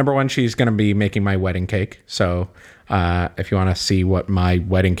 Number one, she's going to be making my wedding cake. So if you want to see what my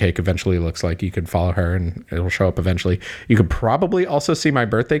wedding cake eventually looks like, you could follow her and it'll show up eventually. You could probably also see my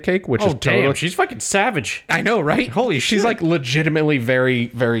birthday cake, which is totally... she's fucking savage. I know, right? Holy She's shit. like legitimately very,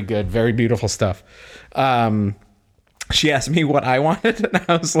 very good, very beautiful stuff. She asked me what I wanted, and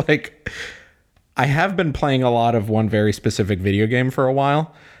I was like, I have been playing a lot of one very specific video game for a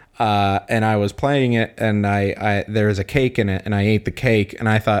while. And I was playing it, and I there's a cake in it, and I ate the cake, and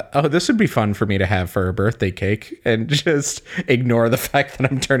I thought, oh, this would be fun for me to have for a birthday cake, and just ignore the fact that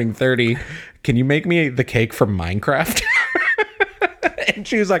I'm turning 30. Can you make me the cake from Minecraft? And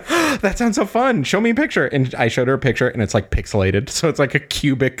she was like, oh, that sounds so fun. Show me a picture. And I showed her a picture and it's like pixelated. So it's like a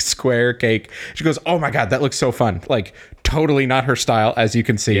cubic square cake. She goes, oh my God, that looks so fun. Like totally not her style, as you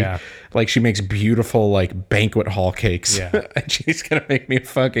can see. Yeah. Like she makes beautiful like banquet hall cakes. Yeah. And she's going to make me a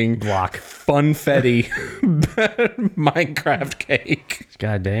fucking Block. funfetti Minecraft cake.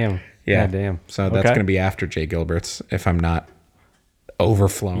 God damn. Yeah. God damn. So that's going to be after Jay Gilbert's if I'm not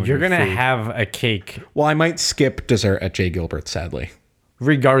overflowing. You're with going to food. have a cake Well, I might skip dessert at Jay Gilbert's, sadly.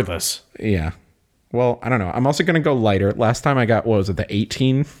 regardless. Yeah. Well, I don't know. I'm also going to go lighter. Last time I got, what was it, the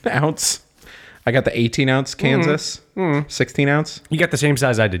 18 ounce? I got the 18 ounce Kansas, 16 ounce. You got the same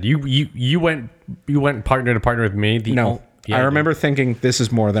size I did. You went partner to partner with me. No, Yeah, I you remember thinking this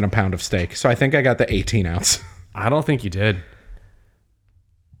is more than a pound of steak. So I think I got the 18 ounce. did. I don't think you did.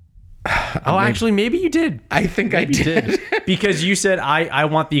 Oh, actually, maybe you did. I think I You did. did because you said I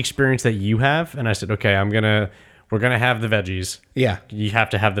want the experience that you have, and I said okay, we're gonna have the veggies. Yeah. You have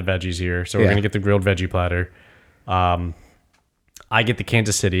to have the veggies here, so we're Yeah. gonna get the grilled veggie platter. I get the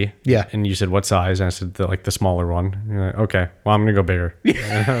Kansas City. Yeah. And you said what size? And I said the smaller one. You're like, okay, well I'm gonna go bigger.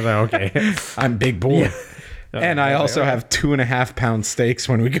 I was like, okay. I'm big boy. And I also have 2.5 pound steaks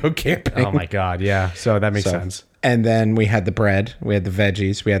when we go camping. Oh my god, yeah. So that makes So- sense. And then we had the bread, we had the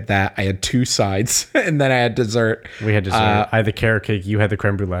veggies, we had that. I had 2 sides, and then I had dessert. We had dessert. I had the carrot cake. You had the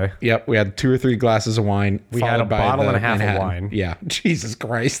creme brulee. Yep, we had 2 or 3 glasses of wine. We had followed a by bottle the and a half of Manhattan. wine. Yeah, Jesus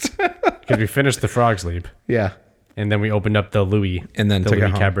Christ. Because we finished the frog's leap, Yeah. and then we opened up the Louis, And then the took it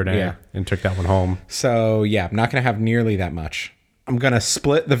Louis home. Cabernet, Yeah. and took that one home. So yeah, I'm not gonna have nearly that much. I'm gonna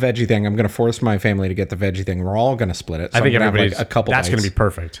split the veggie thing. I'm gonna force my family to get the veggie thing. We're all gonna split it. So I think I'm gonna have, everybody's like, a couple. That's going to bites. be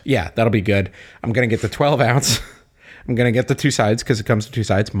perfect. Yeah, that'll be good. I'm gonna get the 12 ounce. I'm gonna get the 2 sides because it comes to 2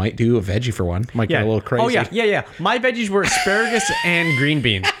 sides. Might do a veggie for one. Might get a little crazy. Oh yeah. My veggies were asparagus and green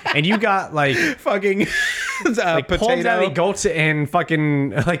beans, and you got like Fucking Palm Valley potato. goats and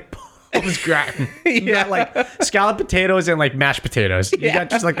fucking like Palms gratin. You Yeah. got like scalloped potatoes and like mashed potatoes. You got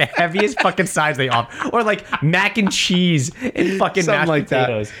just like the heaviest fucking sides they offer, or like mac and cheese and fucking Something mashed like that.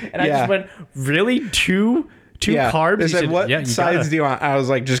 potatoes. And I Yeah. just went, really two carbs. They You said, what you sides got it." do you want? I was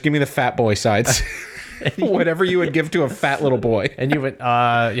like, just give me the fat boy sides. Whatever you would give to a fat little boy. And you went,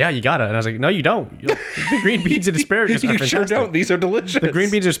 yeah, you got it. And I was like, no, you don't. The green beans and asparagus are You fantastic. sure don't. These are delicious. The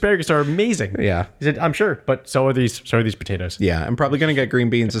green beans and asparagus are amazing. Yeah. He said, I'm sure, but so are these potatoes. Yeah, I'm probably gonna get green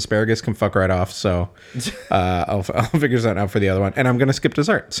beans. Asparagus can fuck right off. So I'll figure something out for the other one, and I'm gonna skip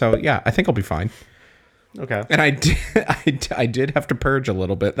dessert. So yeah, I think I'll be fine. Okay. And I did have to purge a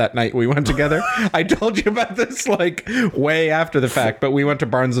little bit that night we went together. I told you about this like way after the fact, but we went to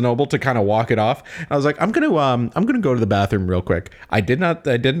Barnes and Noble to kind of walk it off. I was like, I'm gonna go to the bathroom real quick. I did not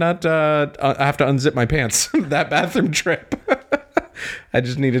have to unzip my pants that bathroom trip. I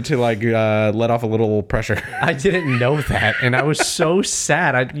just needed to like let off a little pressure. I didn't know that, and I was so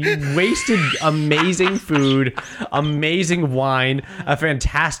sad. You wasted amazing food, amazing wine, a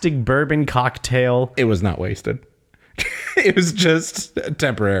fantastic bourbon cocktail. It was not wasted. It was just a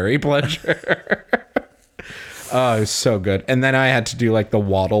temporary pleasure. Oh, it was so good. And then I had to do like the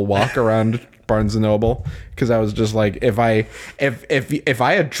waddle walk around Barnes and Noble because I was just like, if I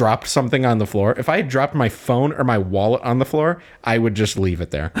had dropped something on the floor, if I had dropped my phone or my wallet on the floor, I would just leave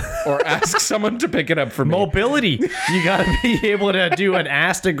it there or ask someone to pick it up for me. Mobility. You got to be able to do an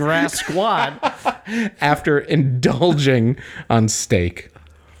ass to grass squat. After indulging on steak.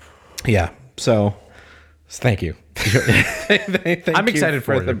 Yeah. So thank you. Thank I'm you excited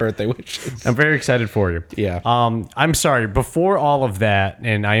for the you. birthday wishes. I'm very excited for you. Yeah. I'm sorry. Before all of that,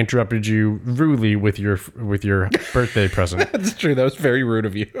 and I interrupted you rudely with your birthday present. That's true. That was very rude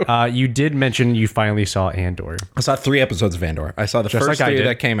of you. You did mention you finally saw Andor, I saw 3 episodes of Andor. I saw the just first like I 3 did.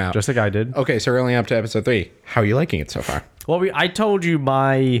 that came out. Just like I did. Okay, so we're only up to episode 3. How are you liking it so far? Well, I told you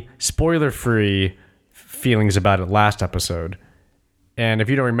my spoiler-free feelings about it last episode, and if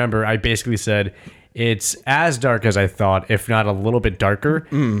you don't remember, I basically said it's as dark as I thought, if not a little bit darker,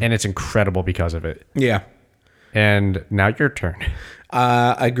 and it's incredible because of it. Yeah. And now your turn.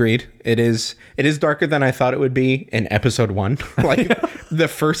 Agreed. It is darker than I thought it would be in episode 1. Like the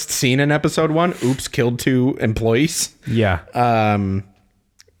first scene in episode 1, oops, killed 2 employees. Yeah.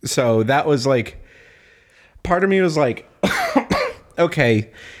 So that was like, part of me was like,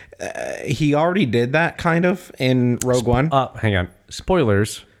 okay, he already did that kind of in Rogue One. Hang on.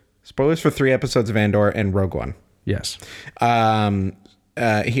 Spoilers. Spoilers for 3 episodes of Andor and Rogue One. Yes. He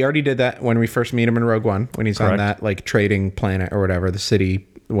already did that when we first meet him in Rogue One, when he's on Correct. that like trading planet or whatever, the city,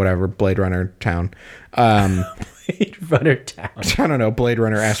 whatever, Blade Runner town. Runner Town. I don't know, Blade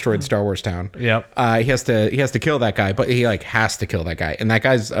Runner, Asteroid, Star Wars Town. Yep. He has to kill that guy, but he like has to kill that guy, and that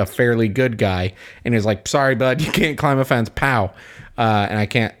guy's a fairly good guy, and he's like, sorry, bud, you can't climb a fence, pow, and I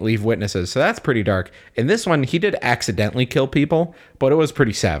can't leave witnesses. So that's pretty dark. In this one, he did accidentally kill people, but it was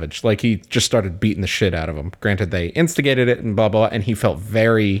pretty savage. Like he just started beating the shit out of them. Granted, they instigated it and blah blah, and he felt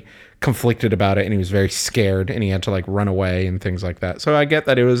very conflicted about it, and he was very scared, and he had to like run away and things like that. So I get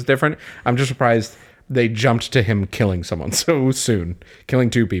that it was different. I'm just surprised they jumped to him killing someone so soon, killing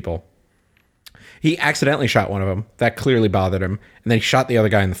 2 people. He accidentally shot one of them. That clearly bothered him. And then he shot the other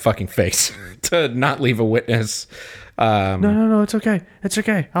guy in the fucking face to not leave a witness. No, it's okay. It's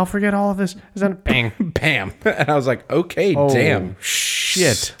okay. I'll forget all of this. Is that bang? Bam. And I was like, okay, damn.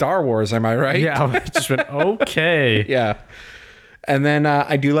 Shit. Star Wars, am I right? Yeah, I just went, okay. Yeah. And then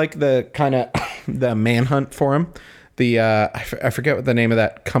I do like the kind of the manhunt for him. The I forget what the name of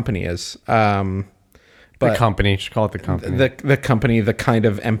that company is. The company. Just call it the company. The company, the kind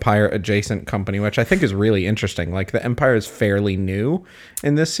of Empire adjacent company, which I think is really interesting. Like the Empire is fairly new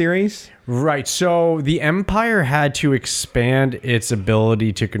in this series. Right. So the Empire had to expand its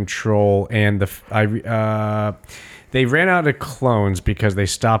ability to control, and they ran out of clones because they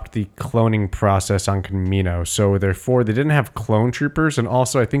stopped the cloning process on Kamino. So therefore, they didn't have clone troopers, and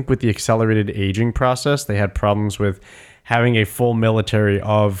also I think with the accelerated aging process, they had problems with having a full military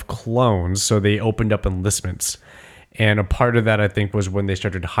of clones, so they opened up enlistments. And a part of that, I think, was when they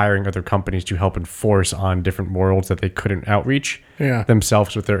started hiring other companies to help enforce on different worlds that they couldn't outreach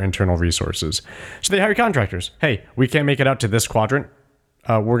themselves with their internal resources. So they hired contractors. Hey, we can't make it out to this quadrant.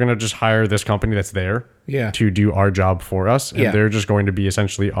 We're going to just hire this company that's there to do our job for us. And they're just going to be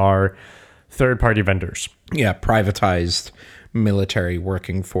essentially our third-party vendors. Yeah, privatized military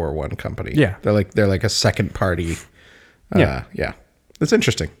working for one company. Yeah. They're like a second party. Yeah. That's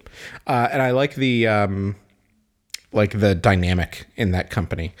interesting. And I like the dynamic in that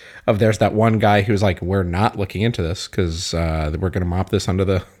company of there's that one guy who's like, we're not looking into this because we're going to mop this under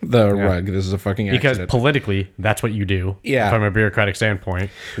the rug. This is a fucking accident. Because politically, that's what you do. Yeah. From a bureaucratic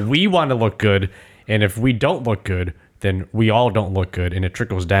standpoint. We want to look good. And if we don't look good, then we all don't look good. And it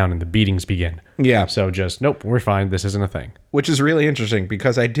trickles down and the beatings begin. Yeah. So just, nope, we're fine. This isn't a thing. Which is really interesting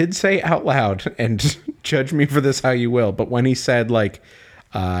because I did say out loud, and judge me for this how you will, but when he said like,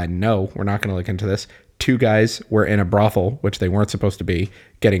 no, we're not going to look into this. 2 guys were in a brothel, which they weren't supposed to be,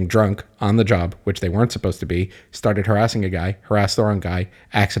 getting drunk on the job, which they weren't supposed to be, started harassing a guy, harassed the wrong guy,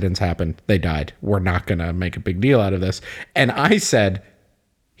 accidents happened, they died. We're not going to make a big deal out of this. And I said,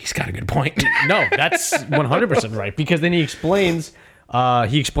 he's got a good point. No, that's 100% right. Because then he explains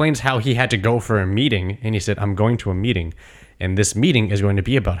how he had to go for a meeting. And he said, I'm going to a meeting. And this meeting is going to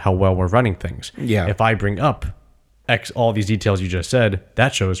be about how well we're running things. Yeah. If I bring up all these details you just said,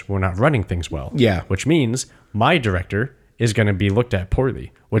 that shows we're not running things well. Yeah. Which means my director is going to be looked at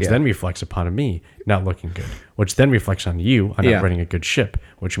poorly, which then reflects upon me not looking good, which then reflects on you on not running a good ship,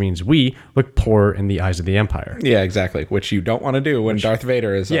 which means we look poor in the eyes of the Empire. Yeah, exactly. Which you don't want to do when Darth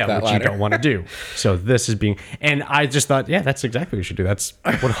Vader is up that which ladder. you don't want to do. So this is being, and I just thought, that's exactly what you should do. That's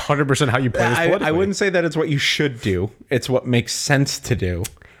 100% how you play this politically. I wouldn't say that it's what you should do. It's what makes sense to do.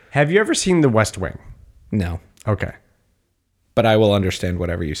 Have you ever seen The West Wing? No. Okay. But I will understand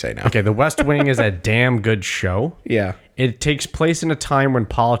whatever you say now. Okay, The West Wing is a damn good show. Yeah. It takes place in a time when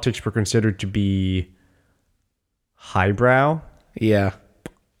politics were considered to be highbrow. Yeah.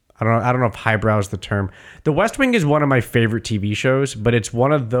 I don't know if highbrow is the term. The West Wing is one of my favorite TV shows, but it's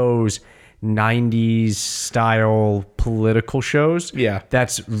one of those 90s style political shows. Yeah.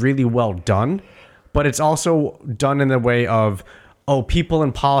 That's really well done, but it's also done in the way of, people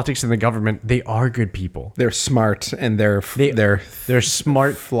in politics and the government, they are good people. They're smart and they're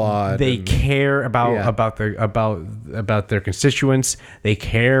smart, flawed. They care about their constituents. They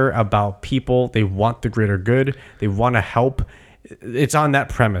care about people. They want the greater good. They want to help. It's on that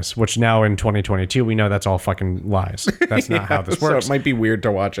premise, which now in 2022 we know that's all fucking lies. That's not how this works. So it might be weird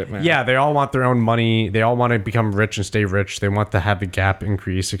to watch it, man. Yeah, they all want their own money. They all want to become rich and stay rich. They want to have the gap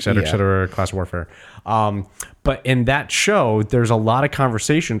increase, et cetera, class warfare. But in that show, there's a lot of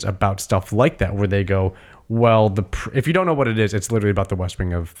conversations about stuff like that where they go, well, if you don't know what it is, it's literally about the West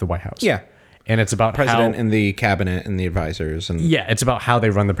Wing of the White House. Yeah. And it's about president and the cabinet and the advisors. And it's about how they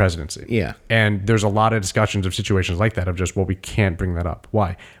run the presidency. Yeah. And there's a lot of discussions of situations like that of just, we can't bring that up.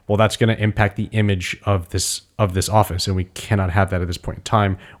 Why? Well, that's going to impact the image of this office, and we cannot have that at this point in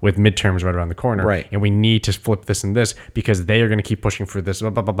time with midterms right around the corner. Right. And we need to flip this and this because they are going to keep pushing for this, blah,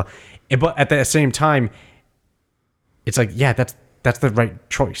 blah, blah, blah. But at the same time, it's like, that's the right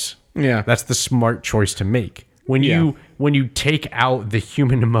choice. Yeah. That's the smart choice to make. When Yeah. you take out the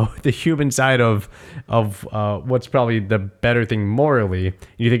the human side of what's probably the better thing morally,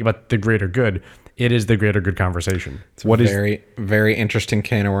 you think about the greater good. It is the greater good conversation. Very, very interesting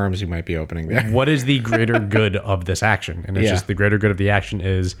can of worms you might be opening there. What is the greater good of this action? And it's Yeah. just the greater good of the action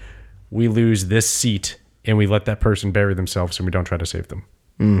is we lose this seat and we let that person bury themselves and we don't try to save them.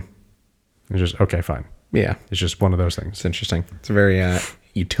 It's just, okay, fine. Yeah, It's just one of those things. it's interesting. It's very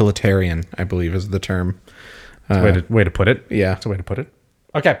utilitarian, I believe, is the term. Way to put it. Yeah. It's a way to put it.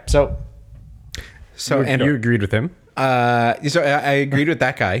 Okay, so So and you agreed with him. so I agreed with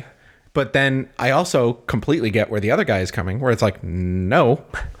that guy, but then I also completely get where the other guy is coming, where it's like, no,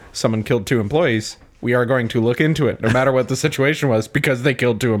 someone killed 2 employees. We are going to look into it, no matter what the situation was, because they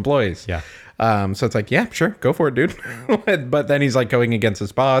killed 2 employees. Yeah. So it's like, yeah, sure, go for it, dude. But then he's like going against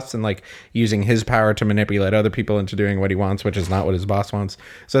his boss and like using his power to manipulate other people into doing what he wants, which is not what his boss wants.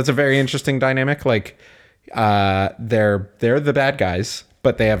 So it's a very interesting dynamic. Like, they're the bad guys,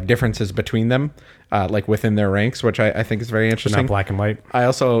 but they have differences between them, like within their ranks, which I think is very interesting. Not black and white. I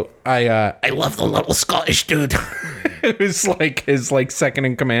also I love the little Scottish dude who's like his like second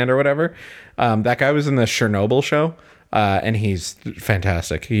in command or whatever. That guy was in the Chernobyl show, and he's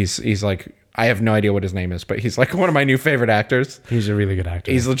fantastic. He's like, I have no idea what his name is, but he's like one of my new favorite actors. He's a really good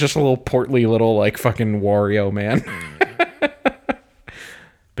actor. He's just a little portly little like fucking Wario man.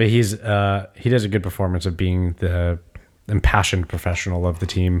 But he does a good performance of being the impassioned professional of the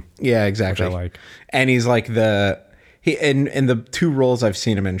team. Yeah, exactly. Which I like. And he's like he in the 2 roles I've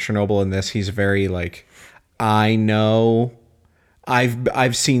seen him in, Chernobyl and this, he's very like, I know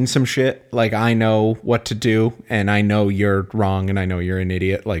I've seen some shit. Like, I know what to do, and I know you're wrong, and I know you're an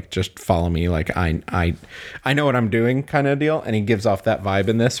idiot. Like, just follow me. Like, I know what I'm doing, kind of deal. And he gives off that vibe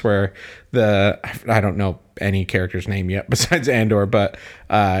in this, where I don't know any character's name yet besides Andor, but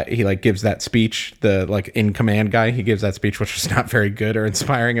he like gives that speech. The like in command guy, he gives that speech, which is not very good or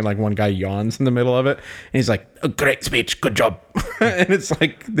inspiring. And like one guy yawns in the middle of it, and he's like, "A great speech, good job." And it's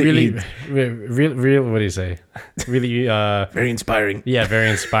like Really, real. What do you say? Really, very inspiring. yeah, very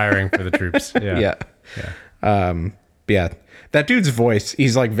inspiring for the troops. Yeah. Yeah. That dude's voice,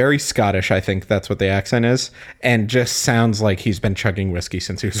 he's like very Scottish, I think that's what the accent is, and just sounds like he's been chugging whiskey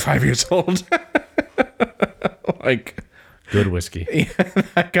since he was 5 years old. Like, Good whiskey.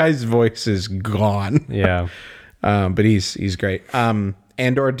 that guy's voice is gone. Yeah. But he's great.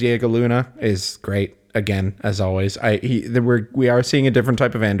 Andor Diego Luna is great again, as always. We are seeing a different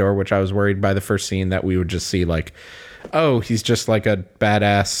type of Andor, which I was worried by the first scene that we would just see like, oh, he's just like a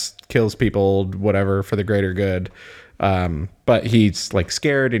badass, kills people, whatever, for the greater good. But he's like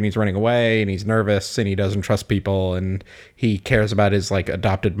scared and he's running away and he's nervous and he doesn't trust people and he cares about his like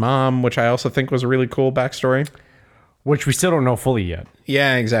adopted mom, which I also think was a really cool backstory. Which we still don't know fully yet.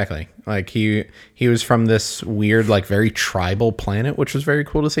 Yeah, exactly. Like he was from this weird, like very tribal planet, which was very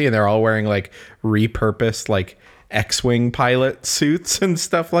cool to see. And they're all wearing like repurposed like X-Wing pilot suits and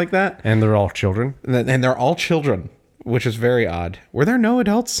stuff like that. And they're all children. And they're all children, which is very odd. Were there no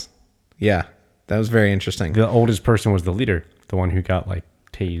adults? Yeah, that was very interesting. The oldest person was the leader, the one who got like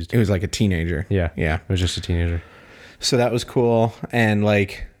tased. It was like a teenager. Yeah. Yeah. It was just a teenager. So that was cool. And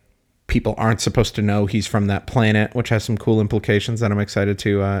like people aren't supposed to know he's from that planet, which has some cool implications that I'm excited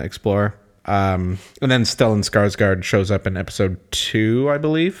to explore. And then Stellan Skarsgård shows up in episode 2, I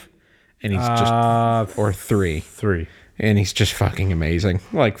believe. And he's just, or 3. 3. And he's just fucking amazing.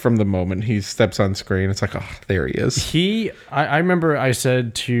 Like from the moment he steps on screen, it's like, oh, there he is. I remember I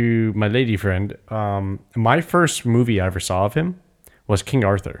said to my lady friend, my first movie I ever saw of him was King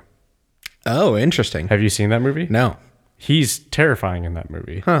Arthur. Oh, interesting. Have you seen that movie? No. He's terrifying in that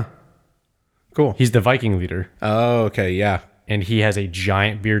movie. Huh. Cool. He's the Viking leader, Oh, okay. Yeah. and he has a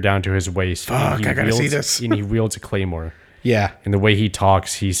giant beard down to his waist. Fuck, and he I gotta see wields- this. And he wields a claymore. Yeah. And the way he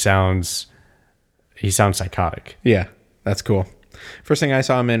talks, he sounds psychotic. Yeah. That's cool. First thing I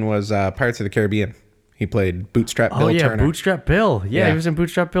saw him in was Pirates of the Caribbean. He played Bootstrap Bill Oh yeah, Turner. Bootstrap Bill. Yeah, Yeah. he was in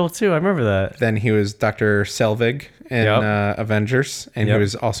Bootstrap Bill too. I remember that. Then he was Dr. Selvig in Yep. Avengers, and Yep. he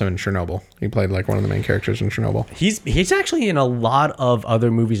was also in Chernobyl. He played like one of the main characters in Chernobyl. He's actually in a lot of other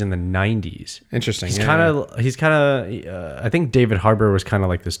movies in the 90s. Interesting. He's yeah, kind of I think David Harbour was kind of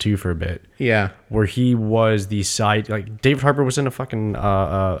like this too for a bit, yeah. where he was the side, like David Harbour was in a fucking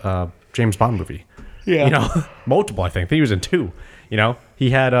James Bond movie. Yeah. You know, multiple. I think he was in 2. You know,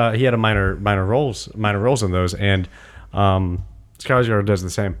 he had a minor roles in those, and Skarsgård does the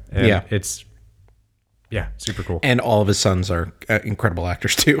same. And Yeah. it's super cool. And all of his sons are incredible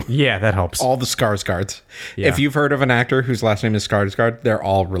actors too. Yeah, that helps. All the Skarsgårds. Yeah. If you've heard of an actor whose last name is Skarsgård, they're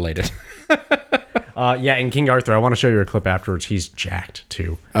all related. Yeah, and King Arthur, I want to show you a clip afterwards. He's jacked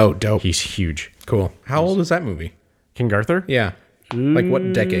too. Oh, dope. He's huge. Cool. How old is that movie? King Arthur? Yeah. Like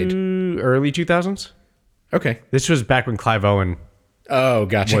what decade? Early 2000s. Okay. This was back when Clive Owen Oh,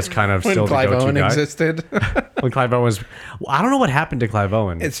 gotcha. was kind of when still Clive the go-to Owen guy. existed. When Clive Owen was... Well, I don't know what happened to Clive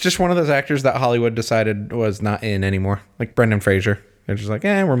Owen. It's just one of those actors that Hollywood decided was not in anymore. Like Brendan Fraser. They're just like,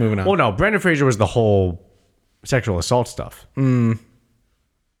 we're moving on. Well, no, Brendan Fraser was the whole sexual assault stuff. Because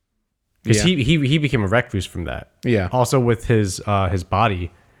Yeah. he became a recluse from that. Yeah. Also with his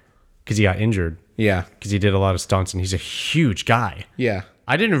body, because he got injured, Yeah. because he did a lot of stunts, and he's a huge guy. Yeah.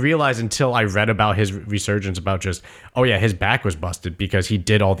 I didn't realize until I read about his resurgence about just, oh yeah, his back was busted because he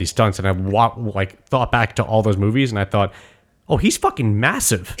did all these stunts, and I thought back to all those movies, and I thought, oh, he's fucking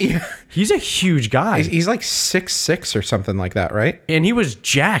massive. Yeah. He's a huge guy, He's like 6'6" or something like that, right? and he was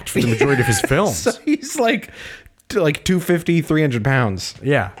jacked for the majority of his films. So he's like 250, 300 pounds.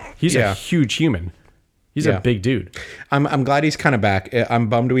 Yeah, he's Yeah. a huge human. He's Yeah. a big dude. I'm glad he's kind of back. I'm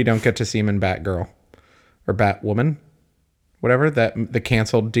bummed we don't get to see him in Batgirl or Batwoman, whatever, the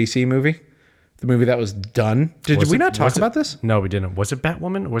canceled DC movie, the movie that was done. Did Was we it- not talk was it- about this? No, we didn't. Was it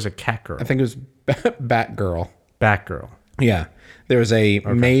Batwoman or was it Catgirl? I think it was Batgirl. Batgirl. Yeah. There was a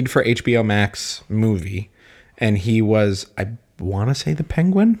made for HBO Max movie, and he was, I want to say, the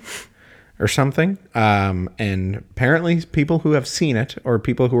Penguin or something. And apparently people who have seen it or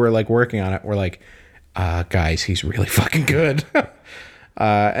people who were like working on it were like, guys, he's really fucking good.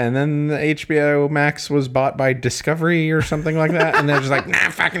 And then the HBO Max was bought by Discovery or something like that. And they're just like, nah,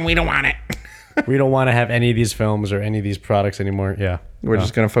 fucking, we don't want it. We don't want to have any of these films or any of these products anymore. Yeah. We're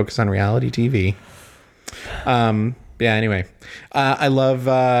just going to focus on reality TV. Yeah, anyway. I love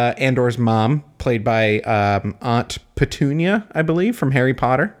Andor's mom, played by Aunt Petunia, I believe, from Harry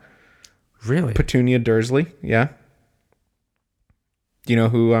Potter. Really? Petunia Dursley, yeah. Do you know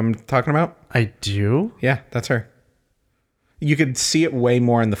who I'm talking about? I do? Yeah, that's her. You could see it way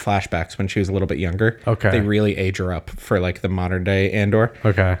more in the flashbacks when she was a little bit younger. Okay. They really age her up for like the modern day Andor.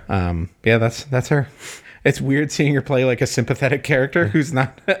 Okay. Yeah, that's her. It's weird seeing her play like a sympathetic character who's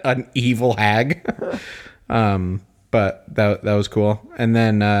not an evil hag. But that was cool. And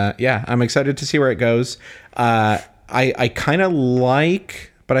then yeah, I'm excited to see where it goes. I kind of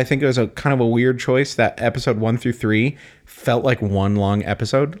like, but I think it was a kind of a weird choice that episode 1 through 3 felt like one long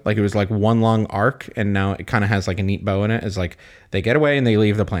episode. Like it was like one long arc, and now it kind of has like a neat bow in it. It's like they get away and they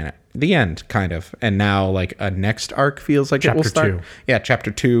leave the planet. The end, kind of. And now like a next arc feels like it will Chapter start. 2. Yeah,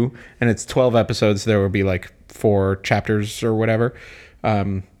 chapter 2, and it's 12 episodes. There will be like 4 chapters or whatever.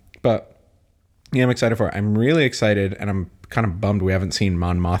 But yeah, I'm excited for it. I'm really excited, and I'm kind of bummed we haven't seen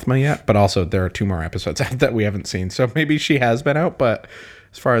Mon Mothma yet. But also, there are 2 more episodes out that we haven't seen. So maybe she has been out, but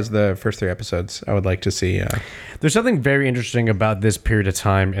as far as the first 3 episodes, I would like to see. There's something very interesting about this period of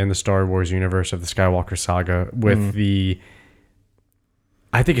time in the Star Wars universe of the Skywalker saga with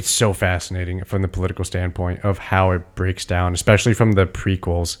I think it's so fascinating from the political standpoint of how it breaks down, especially from the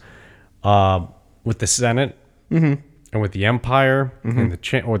prequels, with the Senate and with the Empire and the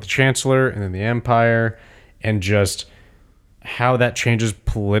Chancellor and then the Empire, and just how that changes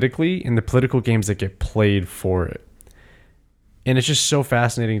politically in the political games that get played for it. And it's just so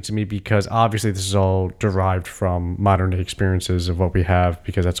fascinating to me because obviously this is all derived from modern day experiences of what we have,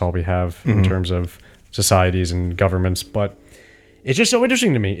 because that's all we have in terms of societies and governments. But it's just so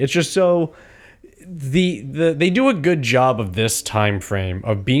interesting to me. It's just so they do a good job of this time frame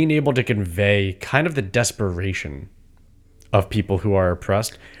of being able to convey kind of the desperation of people who are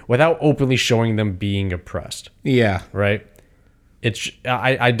oppressed without openly showing them being oppressed. Yeah. Right? It's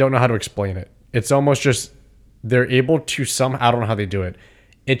I don't know how to explain it. It's almost just they're able to I don't know how they do it.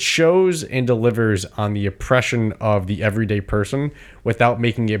 It shows and delivers on the oppression of the everyday person without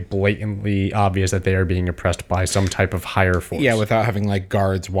making it blatantly obvious that they are being oppressed by some type of higher force. Yeah, without having like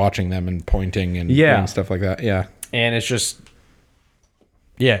guards watching them and pointing and Yeah. doing stuff like that. Yeah. And it's just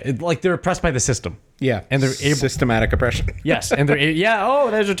like they're oppressed by the system. Yeah. And they're able systematic oppression. Yes, and they're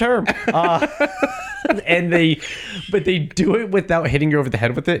there's a term. And they do it without hitting you over the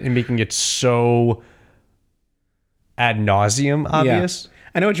head with it and making it so ad nauseum obvious. Yeah.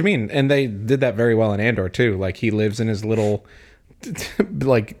 I know what you mean. And they did that very well in Andor too. Like he lives in his little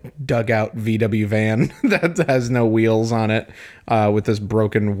like dugout VW van that has no wheels on it, with this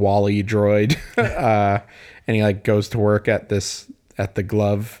broken Wall-E droid. And he like goes to work at the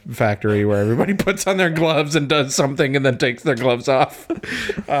glove factory where everybody puts on their gloves and does something and then takes their gloves off.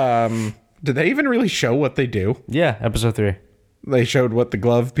 Did they even really show what they do? Yeah, episode 3. They showed what the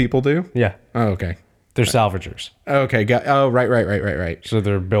glove people do? Yeah. Oh, okay. They're salvagers. Okay, right. So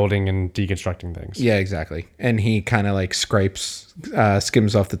they're building and deconstructing things. Yeah, exactly. And he kind of like skims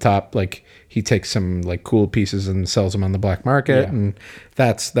off the top. Like he takes some like cool pieces and sells them on the black market, Yeah. and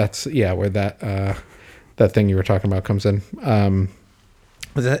that's where that thing you were talking about comes in.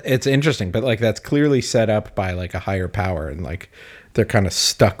 It's interesting, but like that's clearly set up by like a higher power, and like they're kind of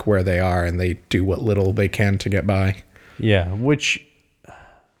stuck where they are, and they do what little they can to get by. Yeah, which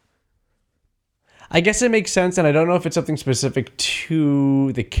I guess it makes sense, and I don't know if it's something specific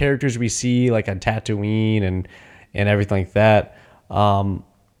to the characters we see, like on Tatooine and everything like that. Oh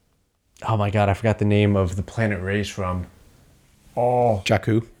my god, I forgot the name of the planet Rey's from. Oh,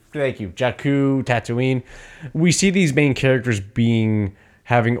 Jakku. thank you, Jakku, Tatooine. We see these main characters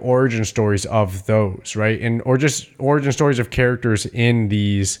having origin stories of those, right, or just origin stories of characters in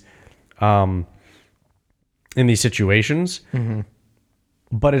these situations. Mm-hmm.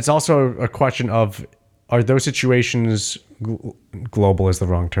 But it's also a question of, are those situations global is the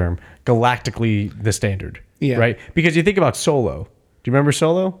wrong term, galactically the standard, Yeah. right? Because you think about Solo. Do you remember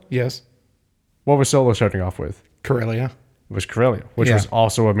Solo? Yes. What was Solo starting off with? Corellia. It was Corellia, which Yeah. was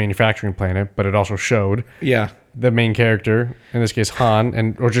also a manufacturing planet, but it also showed Yeah. the main character, in this case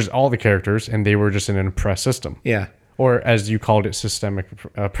Han, or just all the characters, and they were just in an oppressed system. Yeah. Or as you called it, systemic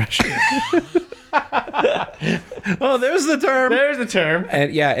oppression. Oh, there's the term. There's the term.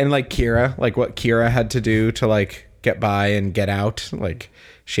 And yeah, and like Kira, like what Kira had to do to like get by and get out, like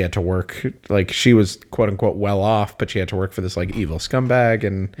she had to work, like she was quote unquote well off, but she had to work for this like evil scumbag,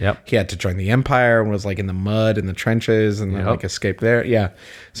 and Yep. he had to join the Empire and was like in the mud in the trenches and then Yep. like escaped there. Yeah.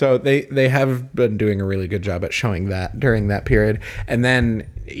 So they have been doing a really good job at showing that during that period. And then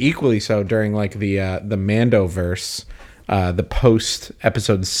equally so during like the Mandoverse, the post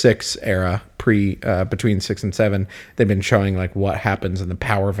episode 6 era, between 6 and 7, they've been showing like what happens in the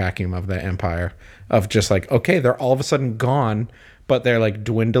power vacuum of the Empire, of just like, okay, they're all of a sudden gone, but they're like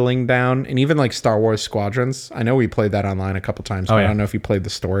dwindling down. And even like Star Wars Squadrons, I know we played that online a couple times, but I yeah. don't know if you played the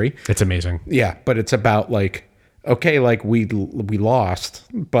story. It's amazing. Yeah, but it's about like, okay, like we lost,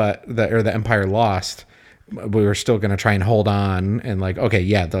 but the Empire lost. We were still going to try and hold on, and like, okay,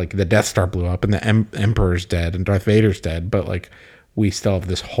 yeah, like the Death Star blew up and the Emperor's dead and Darth Vader's dead, but like we still have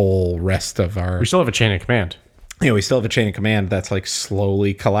this whole rest of our, We still have a chain of command. we still have a chain of command that's like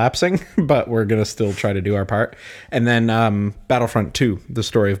slowly collapsing, but we're going to still try to do our part. And then Battlefront 2, the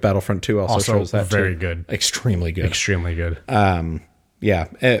story of Battlefront 2 also shows that very too. good. Extremely good. Extremely good. Yeah.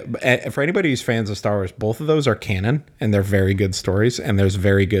 For anybody who's fans of Star Wars, both of those are canon and they're very good stories. And there's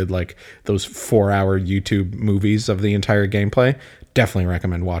very good, like those 4-hour YouTube movies of the entire gameplay. Definitely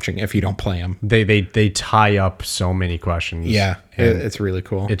recommend watching if you don't play them. They tie up so many questions. Yeah. And It's really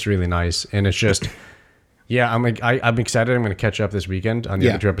cool. it's really nice. And it's just, yeah, I'm excited. I'm going to catch up this weekend on the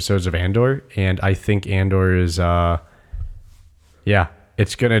Yeah. other 2 episodes of Andor. And I think Andor is,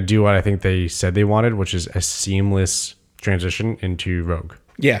 it's going to do what I think they said they wanted, which is a seamless transition into Rogue.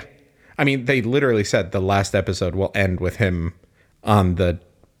 Yeah. I mean, they literally said the last episode will end with him on the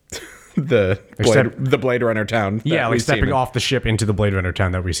Blade Runner town. that Yeah, like we've seen stepping him. off the ship into the Blade Runner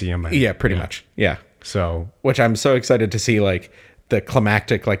town that we see him in. Yeah, pretty much. Yeah. So, Which I'm so excited to see, like the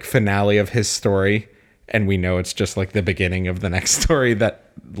climactic like finale of his story, and we know it's just like the beginning of the next story that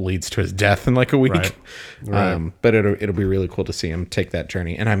leads to his death in like a week. Right. But it'll be really cool to see him take that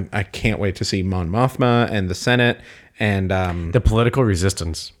journey, and I can't wait to see Mon Mothma and the Senate and the political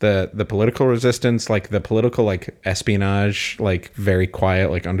resistance. the political resistance, like the political like espionage, like very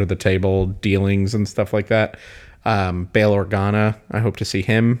quiet, like under the table dealings and stuff like that. Bail Organa, I hope to see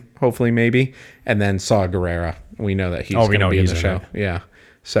him, hopefully, maybe. And then Saw Gerrera. We know that he's Oh, we going to know be in he's the in show. it. Yeah.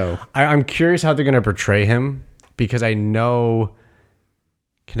 So, I'm curious how they're going to portray him, because I know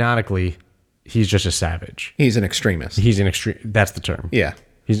canonically he's just a savage. he's an extremist. He's an extreme. That's the term. Yeah.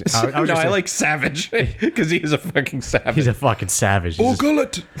 He's. I was no, just I saying, like savage because he is a fucking savage. he's a fucking savage. He's just-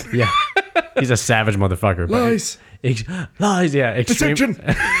 gullet. yeah, he's a savage motherfucker. but- Lies. Lies. Yeah. Deception.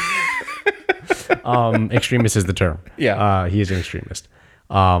 Extremist is the term. Yeah. He is an extremist.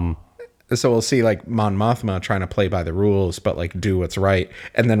 So we'll see like Mon Mothma trying to play by the rules, but like do what's right.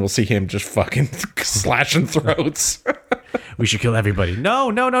 And then we'll see him just fucking slashing throats. We should kill everybody. No.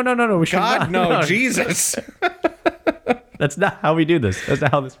 We should God, not. no, Jesus. That's not how we do this. That's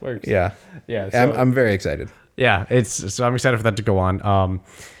not how this works. Yeah. Yeah. So, I'm very excited. yeah. So I'm excited for that to go on.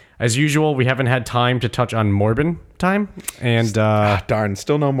 As usual, we haven't had time to touch on Morbin time, and Darn,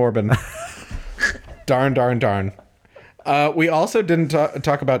 still no Morbin. darn. We also didn't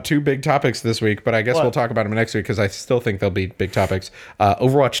talk about 2 big topics this week, but I guess we'll talk about them next week because I still think they'll be big topics.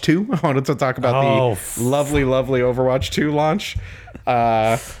 Overwatch 2. I wanted to talk about the lovely Overwatch 2 launch,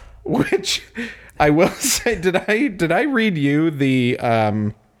 which I will say, did I read you the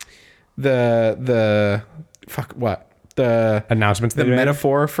fuck what? The Announcements. the that you made?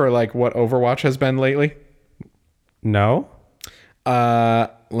 metaphor for like what Overwatch has been lately? No.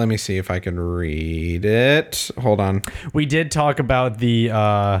 Let me see if I can read it. Hold on. We did talk about the,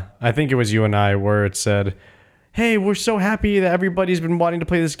 I think it was you and I, where it said, hey, we're so happy that everybody's been wanting to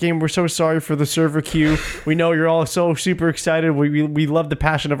play this game. We're so sorry for the server queue. We know you're all so super excited. We love the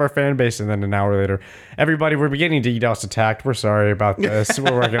passion of our fan base. And then an hour later, everybody, we're beginning to DDoS attacked. We're sorry about this.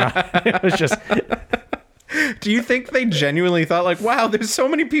 We're working on it. It was just... Do you think they genuinely thought like, wow, there's so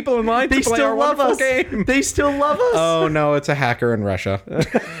many people in line to play our wonderful game? They still love us. Oh no, it's a hacker in Russia.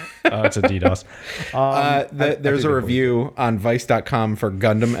 Oh, it's a DDoS. There's a review on Vice.com for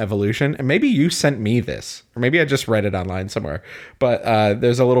Gundam Evolution, and maybe you sent me this, or maybe I just read it online somewhere. But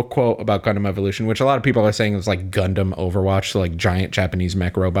there's a little quote about Gundam Evolution, which a lot of people are saying is like Gundam Overwatch, so like giant Japanese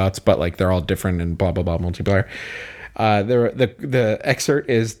mech robots, but like they're all different and blah blah blah multiplayer. The excerpt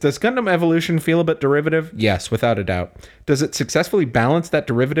is, does Gundam Evolution feel a bit derivative? Yes, without a doubt. Does it successfully balance that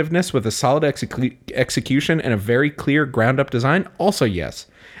derivativeness with a solid execution and a very clear ground-up design? Also yes.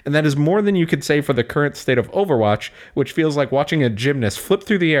 And that is more than you could say for the current state of Overwatch, which feels like watching a gymnast flip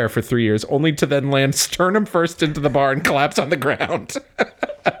through the air for 3 years only to then land sternum first into the bar and collapse on the ground.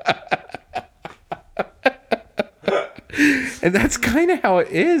 And that's kind of how it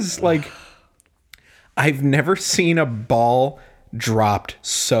is. Like, I've never seen a ball dropped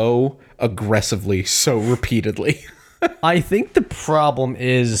so aggressively, so repeatedly. I think the problem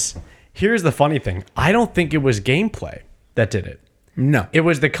is, here's the funny thing. I don't think it was gameplay that did it. No, It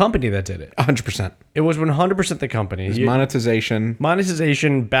was the company that did it. 100%. It was 100% the company. Monetization.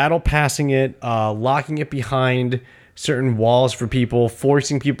 Monetization, battle passing it, locking it behind certain walls for people,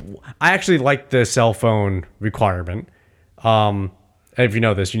 forcing people. I actually like the cell phone requirement. And if you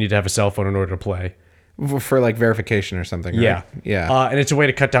know this, you need to have a cell phone in order to play. For like verification or something, right? Yeah. Yeah. And it's a way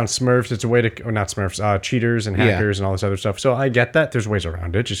to cut down Smurfs. It's a way to, or not Smurfs, cheaters and hackers and all this other stuff. So I get that. There's ways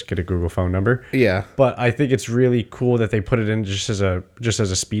around it. Just get a Google phone number. Yeah. But I think it's really cool that they put it in just as a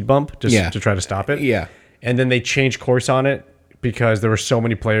speed bump, just to try to stop it. Yeah. And then they changed course on it because there were so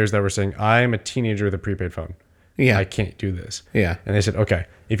many players that were saying, I'm a teenager with a prepaid phone. Yeah. I can't do this. Yeah. And they said, okay,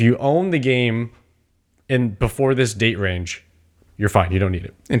 if you own the game in before this date range, you're fine. You don't need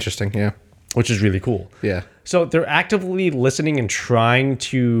it, Interesting. Yeah. which is really cool. Yeah. So they're actively listening and trying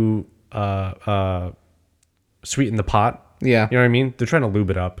to sweeten the pot. Yeah. You know what I mean? They're trying to lube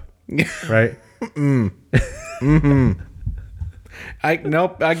it up, right?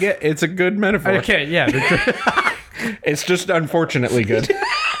 Nope. I get it's a good metaphor. Okay, yeah. It's just unfortunately good.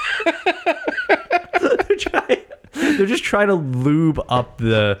 They're just trying to lube up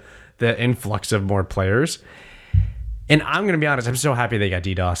the influx of more players. And I'm going to be honest, I'm so happy they got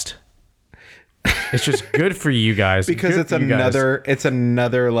DDoSed. It's just good for you guys. Because Good it's for you guys.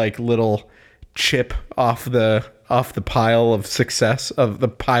 another like little chip off the pile of success, of the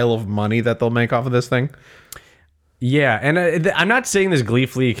pile of money that they'll make off of this thing. Yeah, and I'm not saying this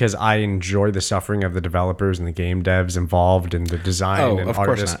gleefully because I enjoy the suffering of the developers and the game devs involved and the design Oh, and of course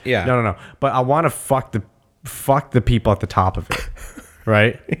artists. not. Yeah. No. But I want to fuck the people at the top of it,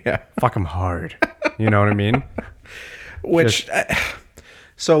 right? Yeah. Fuck them hard. You know what I mean? Which,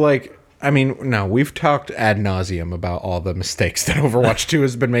 so like, I mean, no, we've talked ad nauseum about all the mistakes that Overwatch 2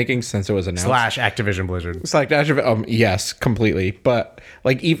 has been making since it was announced. / Activision Blizzard. It's like yes, completely. But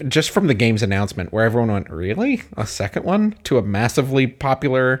like even just from the game's announcement, where everyone went, really, a second one to a massively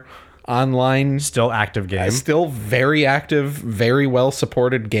popular online, Still active game. still very active, very well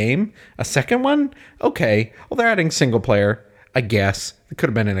supported game. A second one, okay. Well, they're adding single player. I guess it could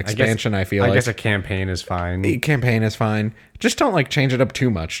have been an expansion. I feel I like guess a campaign is fine. the campaign is fine. Just don't like change it up too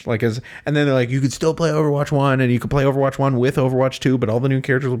much. Like and then they're like, you could still play Overwatch 1 and you could play Overwatch 1 with Overwatch 2, but all the new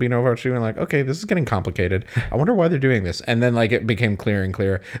characters will be in Overwatch 2. And like, okay, this is getting complicated. I wonder why they're doing this. And then like it became clearer and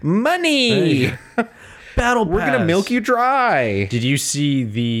clearer. Money. Battle Pass. We're gonna milk you dry. Did you see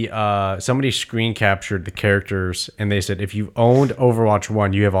the somebody screen captured the characters and they said if you've owned Overwatch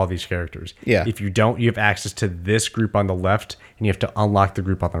 1, you have all these characters. Yeah. If you don't, you have access to this group on the left and you have to unlock the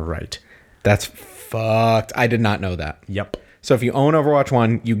group on the right. That's fucked. I did not know that. Yep. So if you own Overwatch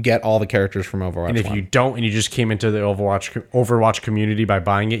 1, you get all the characters from Overwatch And if 1. you don't and you just came into the Overwatch community by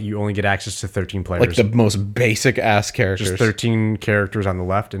buying it, you only get access to 13 players. Like the most basic ass characters. Just 13 characters on the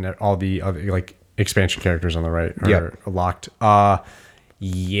left and all the other like expansion characters on the right are Yep. locked.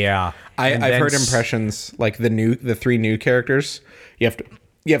 Yeah. And I've then heard impressions like the 3 new characters you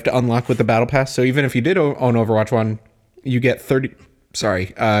have to unlock with the battle pass. So even if you did own Overwatch 1, you get 30.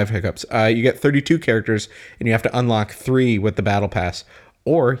 Sorry, I have hiccups. You get 32 characters and you have to unlock 3 with the battle pass.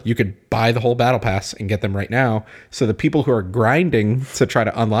 Or you could buy the whole battle pass and get them right now. So the people who are grinding to try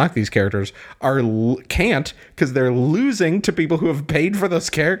to unlock these characters can't, because they're losing to people who have paid for those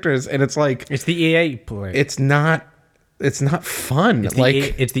characters. And it's like, It's the EA play. it's not fun.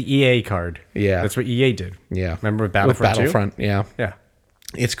 It's the EA card. Yeah. That's what EA did. Yeah. Remember with Battlefront 2? Battlefront, yeah. Yeah.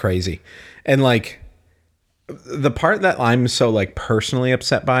 It's crazy. And like the part that I'm so like personally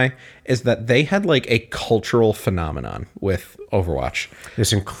upset by is that they had like a cultural phenomenon with Overwatch.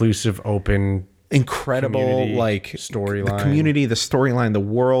 This inclusive, open, Incredible community, like storyline. the community, the storyline, the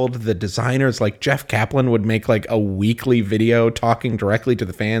world, the designers. Like Jeff Kaplan would make like a weekly video talking directly to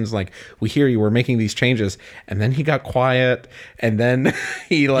the fans, like, we hear you, we're making these changes. And then he got quiet, and then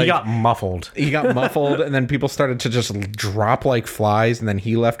he got muffled. he got muffled, and then people started to just drop like flies, and then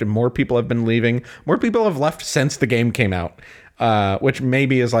he left, and more people have been leaving. More people have left since the game came out. Which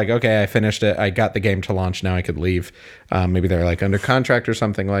maybe is like, okay, I finished it, I got the game to launch, now I could leave. Maybe they're like under contract or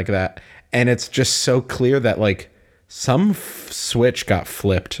something like that. And it's just so clear that like some switch got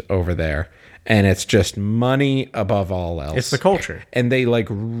flipped over there, and it's just money above all else. It's the culture. And they like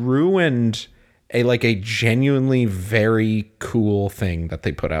ruined a genuinely very cool thing that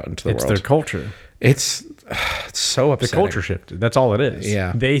they put out into the It's world. their culture. It's so The upsetting. culture shifted. That's all it is.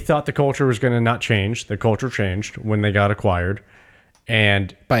 Yeah. They thought the culture was going to not change. The culture changed when they got acquired.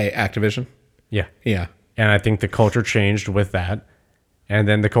 And By Activision. yeah. Yeah. And I think the culture changed with that. And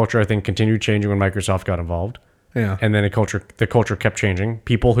then the culture, I think, continued changing when Microsoft got involved. Yeah. And then the culture kept changing.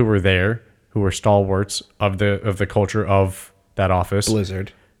 People who were there, who were stalwarts of the culture of that office,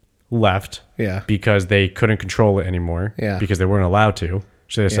 Blizzard. left. Yeah. Because they couldn't control it anymore. Yeah. Because they weren't allowed to.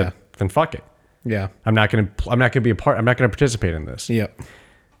 So they said, Yeah. then fuck it. Yeah. I'm not gonna be a part. I'm not gonna participate in this. Yep.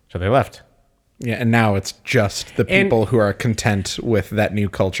 So they left. Yeah, and now it's just the And- people who are content with that new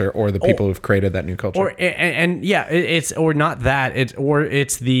culture, or the people who've created that new culture. Or and yeah, it's or not that.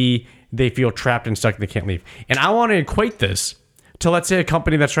 It's the they feel trapped and stuck and they can't leave. And I want to equate this to, let's say, a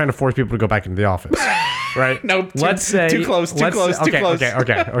company that's trying to force people to go back into the office, right? No, let's say too close, too let's- close, too okay, close.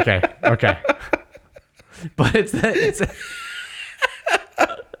 Okay. But it's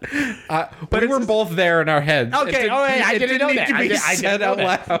but we were both there in our heads. okay. I didn't know that.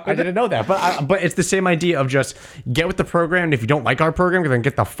 I didn't know that. But it's the same idea of just get with the program. And if you don't like our program, then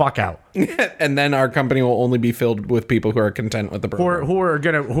get the fuck out. And then our company will only be filled with people who are content with the program.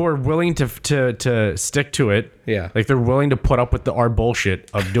 Who are willing to stick to it. Yeah. Like they're willing to put up with our bullshit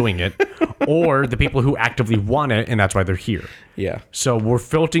of doing it, or the people who actively want it, and that's why they're here. Yeah. So we're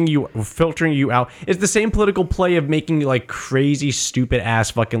filtering you out. It's the same political play of making like crazy, stupid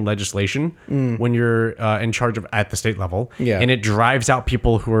ass fucking legislation when you're in charge of at the state level. Yeah. And it drives out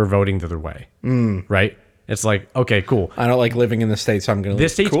people who are voting the other way. Right. It's like, okay, cool. I don't like living in the States, so I'm going to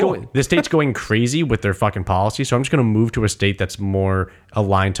leave. This state's going crazy with their fucking policy, so I'm just going to move to a state that's more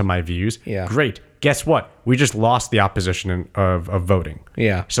aligned to my views. Yeah. Great. Guess what? We just lost the opposition of voting.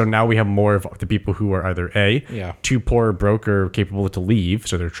 Yeah. So now we have more of the people who are either A, Yeah. too poor or broke or capable to leave,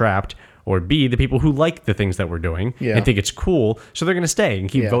 so they're trapped, or B, the people who like the things that we're doing Yeah. and think it's cool, so they're going to stay and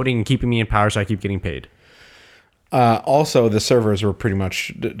keep Yeah. voting and keeping me in power so I keep getting paid. Also, the servers were pretty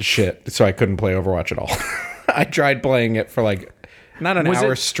much shit, so I couldn't play Overwatch at all. I tried playing it for like not an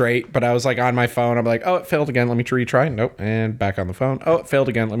hour straight, but I was like on my phone. I'm like, oh, it failed again. Let me retry. Nope. And back on the phone. Oh, it failed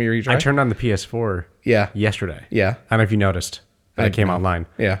again. Let me retry. I turned on the PS4 Yeah. yesterday. Yeah. I don't know if you noticed that it came online.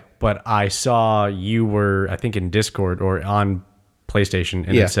 Yeah. But I saw you were, I think, in Discord or on PlayStation,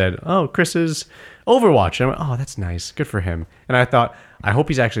 and Yeah. it said, "Oh, Chris is Overwatch." And I went, "Oh, that's nice, good for him." And I thought, I hope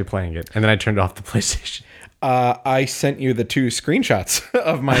he's actually playing it. And then I turned off the PlayStation. I sent you the two screenshots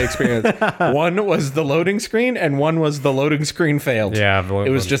of my experience. One was the loading screen, and one was the loading screen failed. Yeah, the it was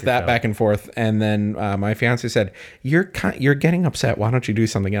loading just screen that failed. back and forth. And then my fiance said, "You're getting upset. Why don't you do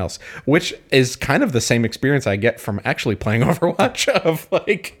something else?" Which is kind of the same experience I get from actually playing Overwatch. Of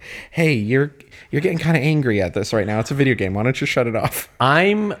like, hey, you're getting kind of angry at this right now. It's a video game. Why don't you shut it off?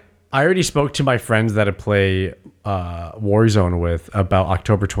 I already spoke to my friends that I play Warzone with about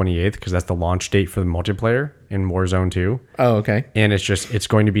October 28th, because that's the launch date for the multiplayer in Warzone 2. Oh, okay. And it's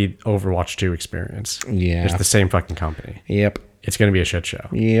going to be Overwatch 2 experience. Yeah. It's the same fucking company. Yep. It's going to be a shit show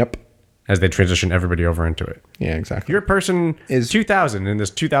Yep. as they transition everybody over into it. Yeah, exactly. Your person is 2,000 in this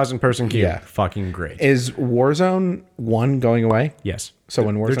 2,000 person queue. Yeah. Fucking great. Is Warzone 1 going away? Yes. So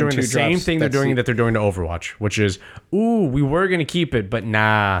when Warzone they're doing 2 the same drops, thing they're that's doing the- that they're doing to Overwatch, which is, ooh, we were going to keep it, but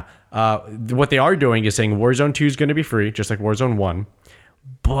nah. What they are doing is saying Warzone 2 is going to be free, just like Warzone 1.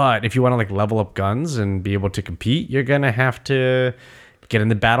 But if you want to like level up guns and be able to compete, you're going to have to get in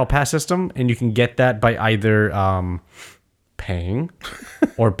the battle pass system, and you can get that by either paying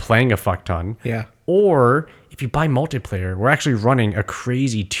or playing a fuck ton. Yeah. Or if if you buy multiplayer, we're actually running a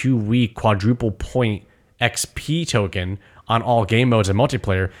crazy 2-week quadruple point XP token on all game modes and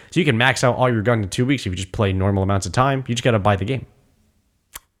multiplayer. So you can max out all your guns in 2 weeks if you just play normal amounts of time. You just got to buy the game.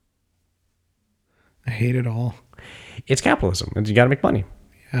 I hate it all. It's capitalism, and you got to make money.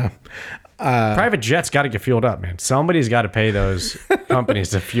 Yeah. Private jets got to get fueled up, man. Somebody's got to pay those companies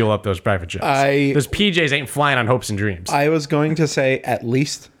to fuel up those private jets. Those PJs ain't flying on hopes and dreams. I was going to say, at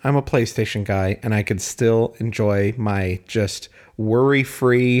least I'm a PlayStation guy, and I could still enjoy my just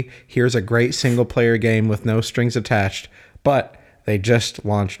worry-free, here's a great single-player game with no strings attached. But they just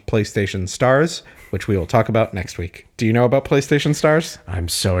launched PlayStation Stars, which we will talk about next week. Do you know about PlayStation Stars? I'm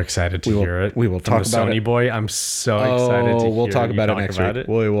so excited to hear it. We will talk From the about Sony it. boy. I'm so excited to hear we'll talk you about it talk next about week. it.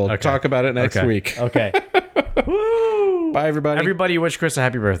 We will talk about it next Okay. week. Okay. Woo! Bye, everybody. Everybody wish Chris a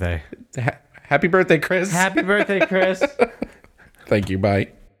happy birthday. Happy birthday, Chris. Happy birthday, Chris. Thank you.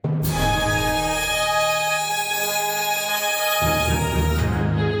 Bye.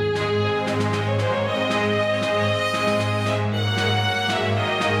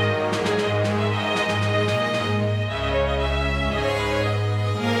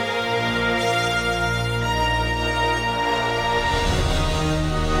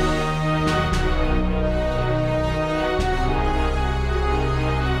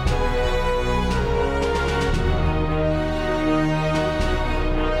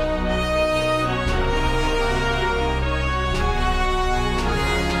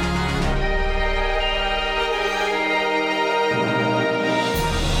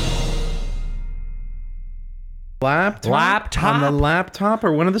 Laptop? On the laptop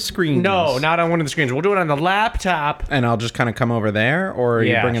or one of the screens? No, not on one of the screens. We'll do it on the laptop. And I'll just kind of come over there, or are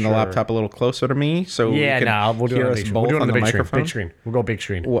you Yeah, bringing the sure. laptop a little closer to me so Yeah, we can no, we'll do it hear on us the big screen. both We'll do it on on the the big screen. microphone? Big screen. We'll go big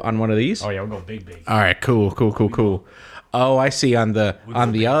screen. On one of these? Oh yeah, we'll go big. All right, cool. Oh, I see. On the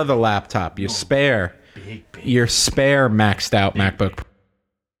other laptop, your spare maxed out MacBook